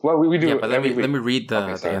Well, we do. yeah, but let every me week. read the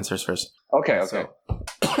Okay, sorry. answers first. Okay.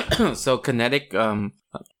 So Kinetic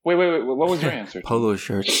Wait. What was your answer? polo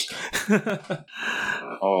shirts.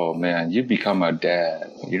 Oh man, you become a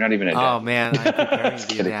dad. You're not even a dad. Oh man, I'm preparing to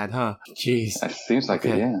be a kidding. dad, huh? Jeez. It seems like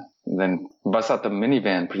Okay. it. Yeah. And then bust out the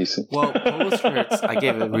minivan pretty soon. Well, polo shirts, I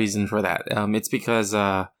gave a reason for that. It's because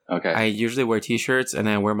Okay. I usually wear t-shirts and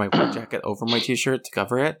then I wear my work jacket over my t-shirt to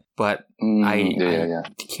cover it, but I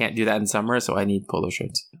can't do that in summer, so I need polo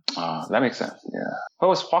shirts. That makes sense. Yeah. What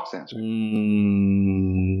was Fox's answer?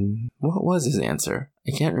 What was his answer?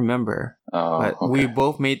 I can't remember. Oh, But okay. we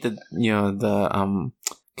both made the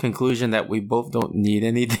conclusion that we both don't need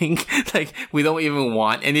anything. Like we don't even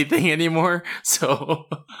want anything anymore. So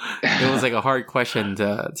it was like a hard question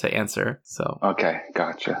to answer. So Okay,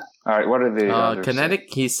 gotcha. All right, what are the others?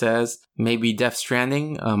 Kinetic, he says maybe Death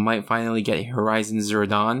Stranding might finally get Horizon Zero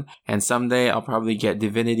Dawn, and someday I'll probably get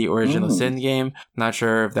Divinity Original Sin game. Not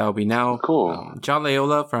sure if that'll be now. Cool. John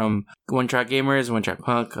Layola from One Track Gamers, One Track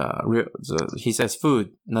Punk. He says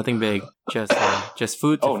food, nothing big, just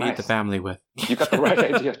food to feed the family with. You got the right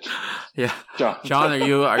idea. Yeah, John, are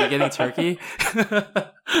you getting turkey?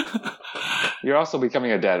 You're also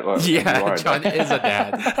becoming a dad. Well, yeah, John is a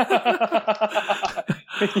dad.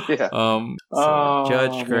 Yeah.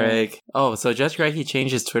 Judge Greg. Oh, so Judge Greg, he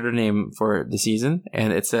changed his Twitter name for the season,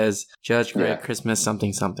 and it says Judge Greg Christmas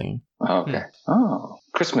something something. Okay. Oh,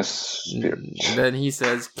 Christmas spirit. Then he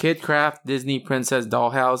says Kidcraft, Disney Princess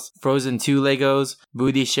Dollhouse, Frozen 2 Legos,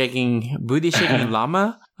 booty shaking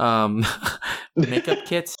llama, makeup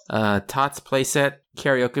kit, Tots playset,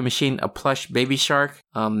 karaoke machine, a plush baby shark,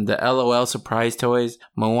 the LOL surprise toys,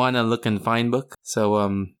 Moana looking fine book.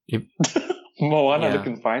 So Moana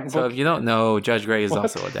looking fine book. So if you don't know, Judge Greg is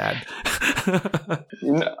also a dad.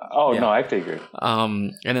 No, I figured.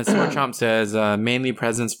 And then Sword Chomp says mainly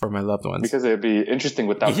presents for my loved ones, because it'd be interesting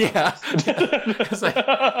without. Yeah. It's like,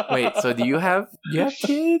 wait, so do you have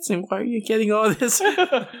kids, and why are you getting all this?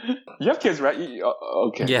 You have kids, right?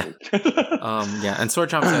 Okay. Yeah. And Sword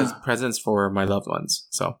Chomp says presents for my loved ones.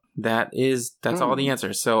 So that's all the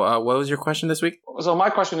answers. So what was your question this week? So my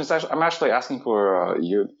question is I'm actually asking for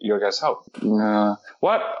your guys' help.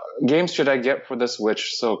 What games should I get for the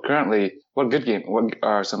Switch? So currently, what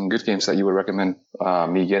are some good games that you would recommend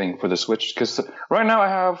me getting for the Switch? Because right now I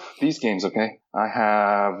have these games, okay? I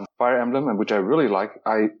have Fire Emblem, which I really like.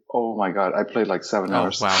 Oh my god, I played like 7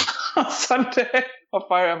 hours. Wow. On Sunday of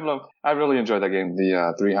Fire Emblem. I really enjoyed that game,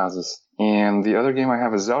 the Three Houses. And the other game I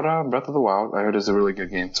have is Zelda Breath of the Wild. I heard it's a really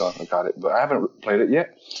good game, so I got it. But I haven't played it yet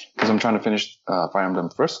because I'm trying to finish Fire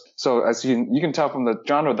Emblem first. So as you can tell from the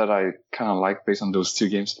genre that I kind of like based on those two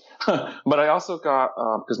games. But I also got,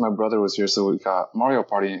 because my brother was here, so we got Mario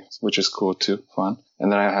Party, which is cool too, fun.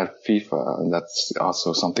 And then I had FIFA, and that's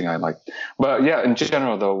also something I like. But yeah, in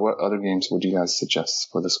general though, what other games would you guys suggest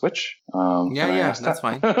for the Switch? That's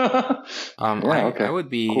fine. Okay. I would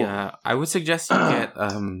be, cool. I would suggest you get,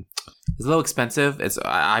 it's a little expensive.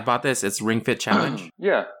 I bought this. It's Ring Fit Challenge.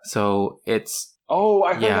 Yeah. So it's. Oh,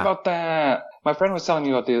 I heard about that. My friend was telling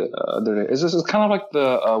me about the other day. This is kind of like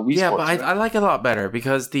the Wii yeah, Sports, but I like it a lot better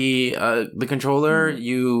because the controller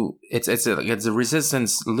it's a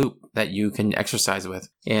resistance loop that you can exercise with,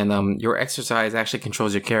 and your exercise actually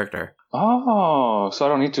controls your character. Oh, so I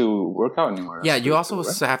don't need to work out anymore. Yeah, you also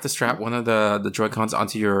have to strap one of the Joy-Cons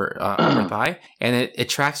onto your upper thigh, and it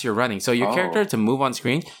tracks your running. So your character, to move on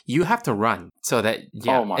screen, you have to run. So that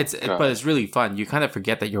but it's really fun. You kind of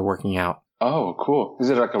forget that you're working out. Oh, cool. Is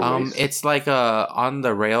it like a race? It's like a on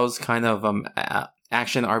the rails kind of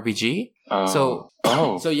action RPG. So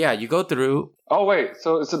yeah, you go through. Oh wait,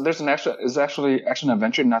 so there's actually action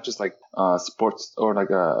adventure, not just like sports or like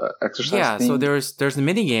exercise. Yeah, theme? so there's the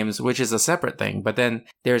mini games, which is a separate thing, but then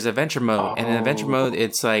there's adventure mode, and in adventure mode,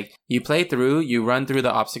 it's like you play through, you run through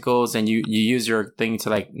the obstacles, and you use your thing to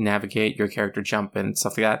like navigate your character, jump and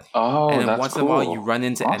stuff like that. Oh, and then that's once cool. in a while, you run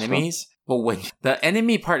into enemies. But when the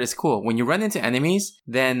enemy part is cool, when you run into enemies,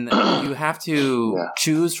 then you have to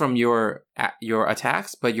choose from your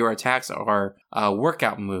attacks, but your attacks are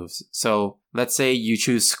workout moves. So let's say you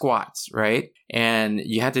choose squats, right? And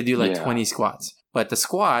you have to do like 20 squats. But the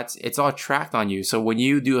squats, it's all tracked on you. So when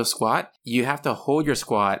you do a squat, you have to hold your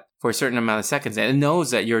squat for a certain amount of seconds, and it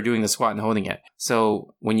knows that you're doing the squat and holding it.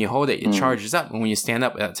 So when you hold it, it charges up, and when you stand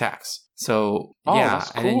up, it attacks. So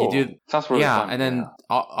that's cool. and then you do sounds really fun. and then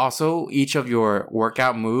also each of your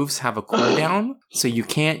workout moves have a cooldown, so you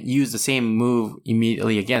can't use the same move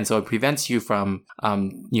immediately again. So it prevents you from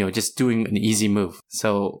just doing an easy move.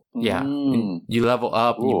 So you level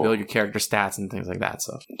up, and you build your character stats and things like that.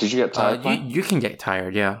 So did you get tired? You can get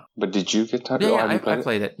tired, yeah. But did you get tired? Yeah, I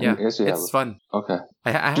played it. Yeah, it's fun. Okay.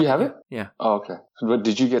 Do you have it? Yeah. Oh, okay. But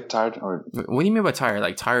did you get tired or? What do you mean by tired?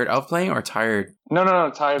 Like tired of playing or tired? No,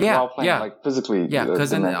 tired while playing, like physically. Yeah, because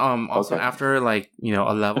then also after like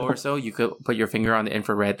a level or so, you could put your finger on the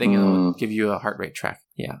infrared thing and it'll give you a heart rate track.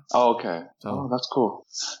 Yeah. Oh, okay. So, that's cool.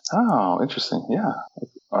 Oh, interesting. Yeah.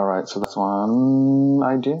 All right. So that's one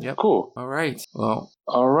idea. Yep. Cool. All right. Well.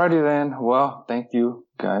 Alrighty then. Well, thank you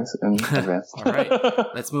guys in advance. All right.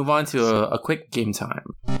 Let's move on to a quick game time.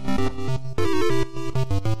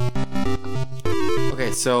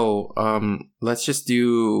 Okay, so let's just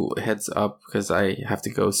do heads up because I have to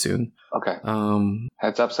go soon. Okay.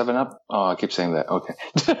 Heads up, 7-Up. Oh, I keep saying that. Okay.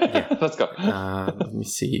 Let's go. Let me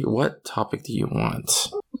see. What topic do you want?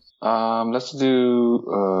 Let's do.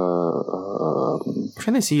 I'm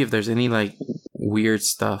trying to see if there's any like weird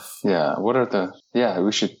stuff. Yeah. What are the? Yeah,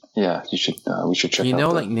 we should. Yeah, you should. We should check.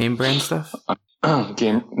 Like name brand stuff.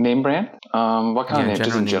 Game name brand. What kind of name?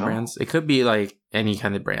 Just in general brands. It could be like any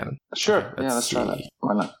kind of brand. Sure. Okay, let's try that.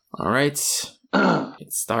 Why not? All right.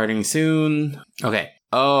 It's starting soon. Okay.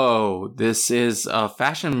 Oh, this is a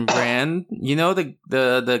fashion brand. You know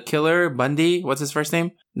the killer Bundy? What's his first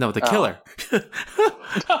name? No, the killer.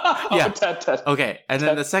 Yeah. Ted. Okay, and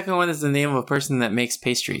then the second one is the name of a person that makes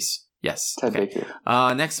pastries. Yes. Ted Okay. Baker.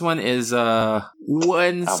 Next one is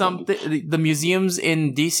when something the museums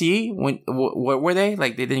in DC what were they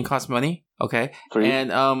like? They didn't cost money. Okay, Free. and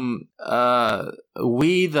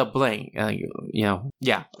we the blank.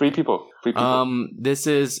 Yeah. Three people. This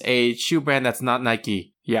is a shoe brand that's not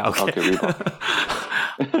Nike. Yeah. Okay. Okay, Reebok.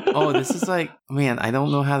 Oh, this is like, man, I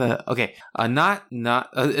don't know how to. Okay, not.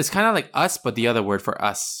 It's kind of like us, but the other word for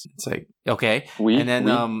us. It's like okay, and then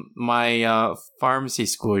my pharmacy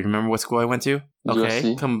school. You remember what school I went to? Okay,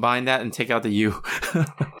 USC? combine that and take out the U.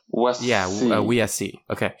 West. Yeah, WSC.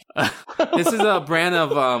 Okay, this is a brand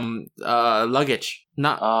of luggage.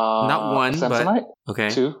 Not one, Samsonite? but okay,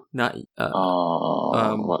 Two. not What?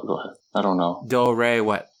 Go ahead. I don't know. Do Re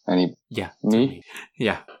what? Any? Yeah, Me?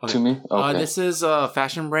 yeah. Okay. To me? Okay. This is a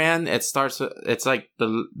fashion brand. It starts. It's like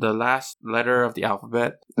the last letter of the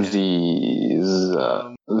alphabet. I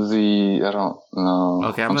don't know.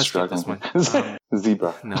 Okay, I'm gonna skip this one.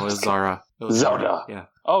 Zebra. No, it's Zara. It was Zara. Yeah.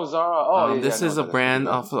 Oh, Zara. Oh, yeah. This is a brand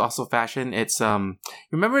of also fashion. It's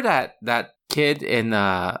remember that kid in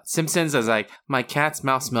Simpsons is like, my cat's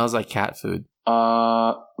mouth smells like cat food.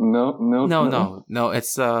 No.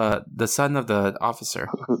 It's the son of the officer.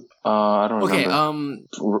 I don't Okay. remember.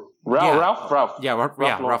 yeah. Ralph. Yeah, Ralph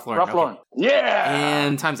Lauren. Ralph Okay. Lauren. Yeah.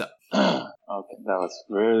 And time's up. Okay, that was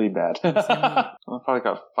really bad. I probably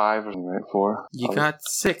got 5 or 4. You Probably. got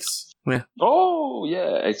 6. Yeah. Oh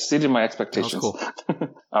yeah, exceeded my expectations. Cool.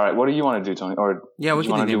 All right, what do you want to do, Tony? Or Yeah, we you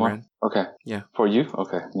can want do to do name one? brand. Okay. Yeah. For you?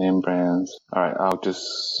 Okay. Name brands. All right, I'll just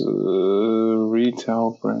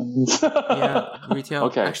retail brands. Yeah, retail.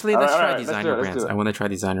 Okay. Actually, All let's right, try all right, let's designer do it, let's brands. do it. I want to try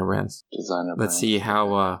designer brands. Designer. Let's brands. see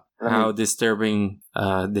how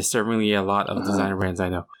disturbingly a lot of designer brands I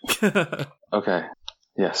know. Okay.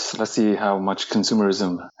 Yes. Let's see how much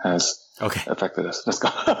consumerism has Okay. affected us. Let's go.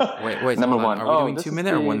 Wait. Number hold on. one. Are we doing this 2 is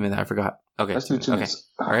minutes or the- 1 minute? I forgot. Okay. Let's do 2 Okay. minutes.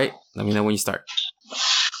 All right. Let me know when you start.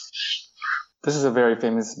 This is a very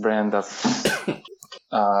famous brand that's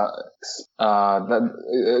like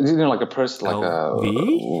a purse, like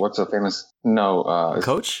LV? what's a famous? No,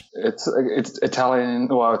 Coach? it's Italian.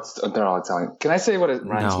 Well, they're all Italian. Can I say what it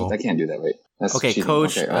rhymes No. with? I can't do that. Wait. That's Okay, cheating.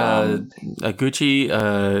 Coach. Okay, Gucci.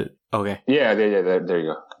 Okay. yeah. There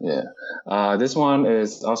you go. Yeah. This one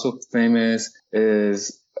is also famous.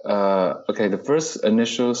 Is okay. The first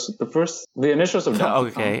initials. The initials of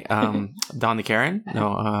Donkey Okay. Kong. Donna Karen?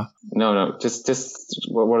 No. No. Just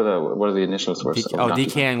what are the initials for? Donkey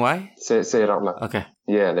DK and Y? Kong? Say it out loud. Okay.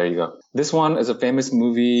 Yeah, there you go. This one is a famous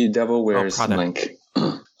movie, Devil Wears Prada. Link.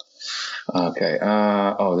 Okay.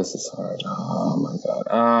 This is hard. Oh my god.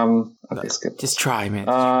 Okay, skip. Just try, man.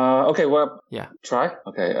 Okay. Well. Yeah. Try.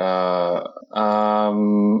 Okay.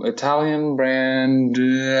 Italian brand.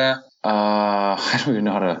 I don't even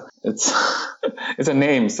know how to. It's a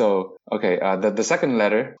name. So okay. The second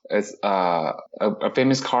letter is a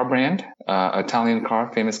famous car brand. Italian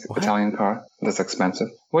car. Famous Italian car. That's expensive.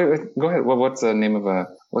 Wait. Go ahead. What's the name of the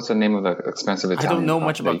expensive Italian? I don't know car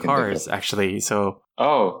much that you about can think cars, of? actually. So,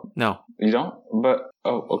 Oh, no. you don't? But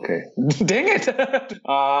okay. Dang it.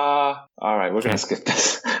 All right, we're gonna skip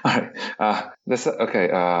this. All right. This okay.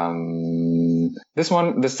 This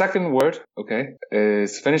one, the second word, okay,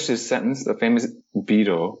 is finish this sentence. The famous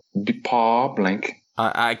Beatle, Paul blank.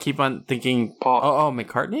 I keep on thinking. Paul. Oh,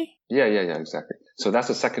 McCartney? Yeah, exactly. So that's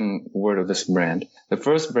the second word of this brand. The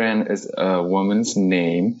first brand is a woman's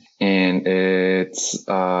name, and it's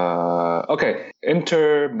okay.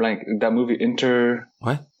 Inter blank. That movie Inter.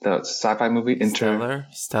 What? The sci-fi movie Inter.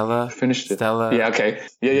 Stella. Finished it. Stella. Yeah. Okay.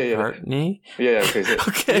 Yeah. McCartney? Yeah. Okay. So,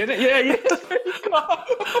 Okay. Yeah.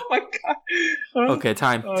 Oh my god. Okay,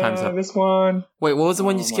 time's up. This one. Wait, what was the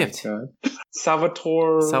one you Oh my skipped? God.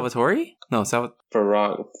 Salvatore. Salvatore? No,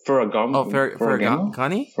 Ferragamo. Oh, Ferragamo?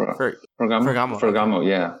 Ferragamo.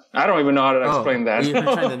 Yeah. I don't even know how to explain that. You're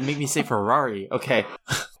trying to make me say Ferrari. Okay.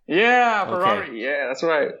 Yeah, Ferrari. Yeah, that's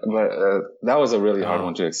right. But that was a really hard Oh.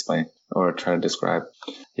 one to explain or try to describe.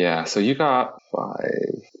 Yeah. So you got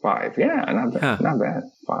 5. Yeah, not bad. Huh. Not bad.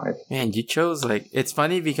 5. Man, you chose it's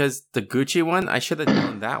funny because the Gucci one, I should have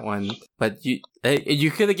known that one, but you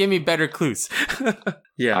could have given me better clues.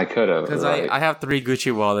 Yeah. I could have. Because right. I have 3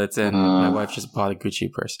 Gucci wallets and my wife just bought a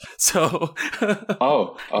Gucci purse. So.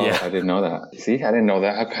 Oh, Yeah. I didn't know that. See, I didn't know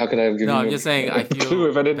that. How could I have given No, you I'm just saying I a clue feel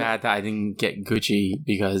if I didn't? bad that I didn't get Gucci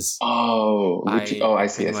because Oh, Gucci. I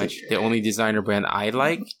see. pretty much the only designer brand I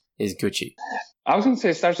like is Gucci. I was gonna say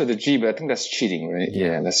it starts with a G, but I think that's cheating, right?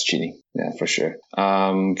 Yeah, that's cheating. Yeah, for sure.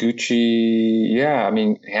 Gucci. Yeah, I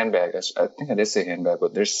mean handbag. I think I did say handbag,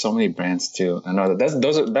 but there's so many brands too. I know that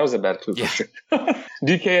was a bad clue for sure.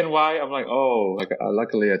 DKNY. I'm like, oh, like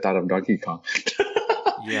luckily I thought of Donkey Kong.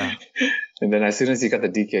 Yeah. And then as soon as you got the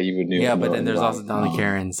DK, you would know. Yeah, but then there's also Donna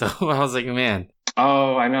Karen. So I was like, man.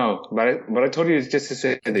 Oh, I know, but I told you just to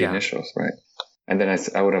say the initials, right? And then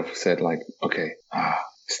I would have said like, okay,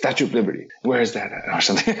 Statue of Liberty, where is that at? Or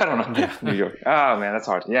something? I don't know. Yeah. New York. Oh man, that's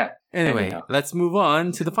hard. Yeah. Anyway, Anyhow. let's move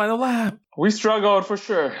on to the final lap. We struggled for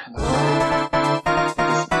sure.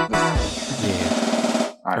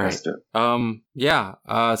 Yeah. All right, let's do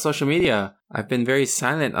it. Social media. I've been very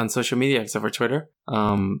silent on social media except for Twitter.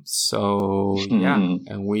 So yeah,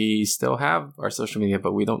 and we still have our social media,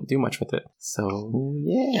 but we don't do much with it. So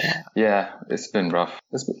yeah. Yeah, it's been rough.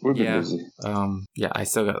 We've been busy. I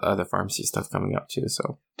still got other pharmacy stuff coming up too.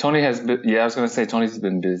 So Tony has been. Yeah, I was gonna say Tony's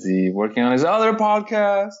been busy working on his other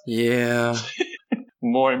podcast. yeah,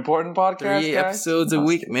 More important podcast. 3 guys? episodes a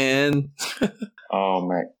week, man. Oh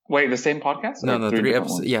man! Wait, the same podcast? No, Or 3 different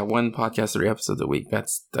episodes. ones? Yeah, one podcast, 3 episodes a week.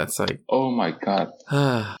 That's like Oh my god!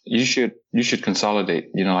 You should consolidate.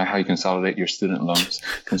 You know, like how you consolidate your student loans,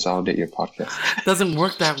 consolidate your podcast. doesn't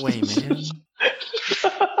work that way, man.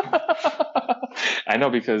 I know,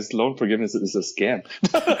 because loan forgiveness is a scam.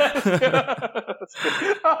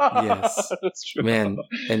 Yes. That's true. Man,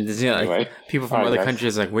 and you know, like, Anyway. people from All right, other guys.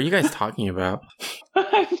 countries like, what are you guys talking about?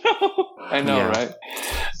 I know, Yeah. right?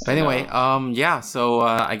 But anyway, so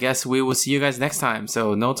I guess we will see you guys next time.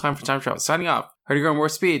 So no time for time travel. Signing off. Heard you go more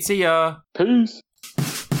speed. See ya. Peace.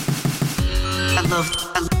 I loved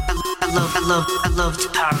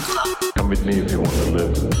Power Glove. Come with me if you want to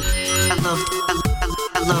live. I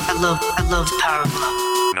loved Power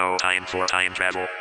Glove. No time for time travel.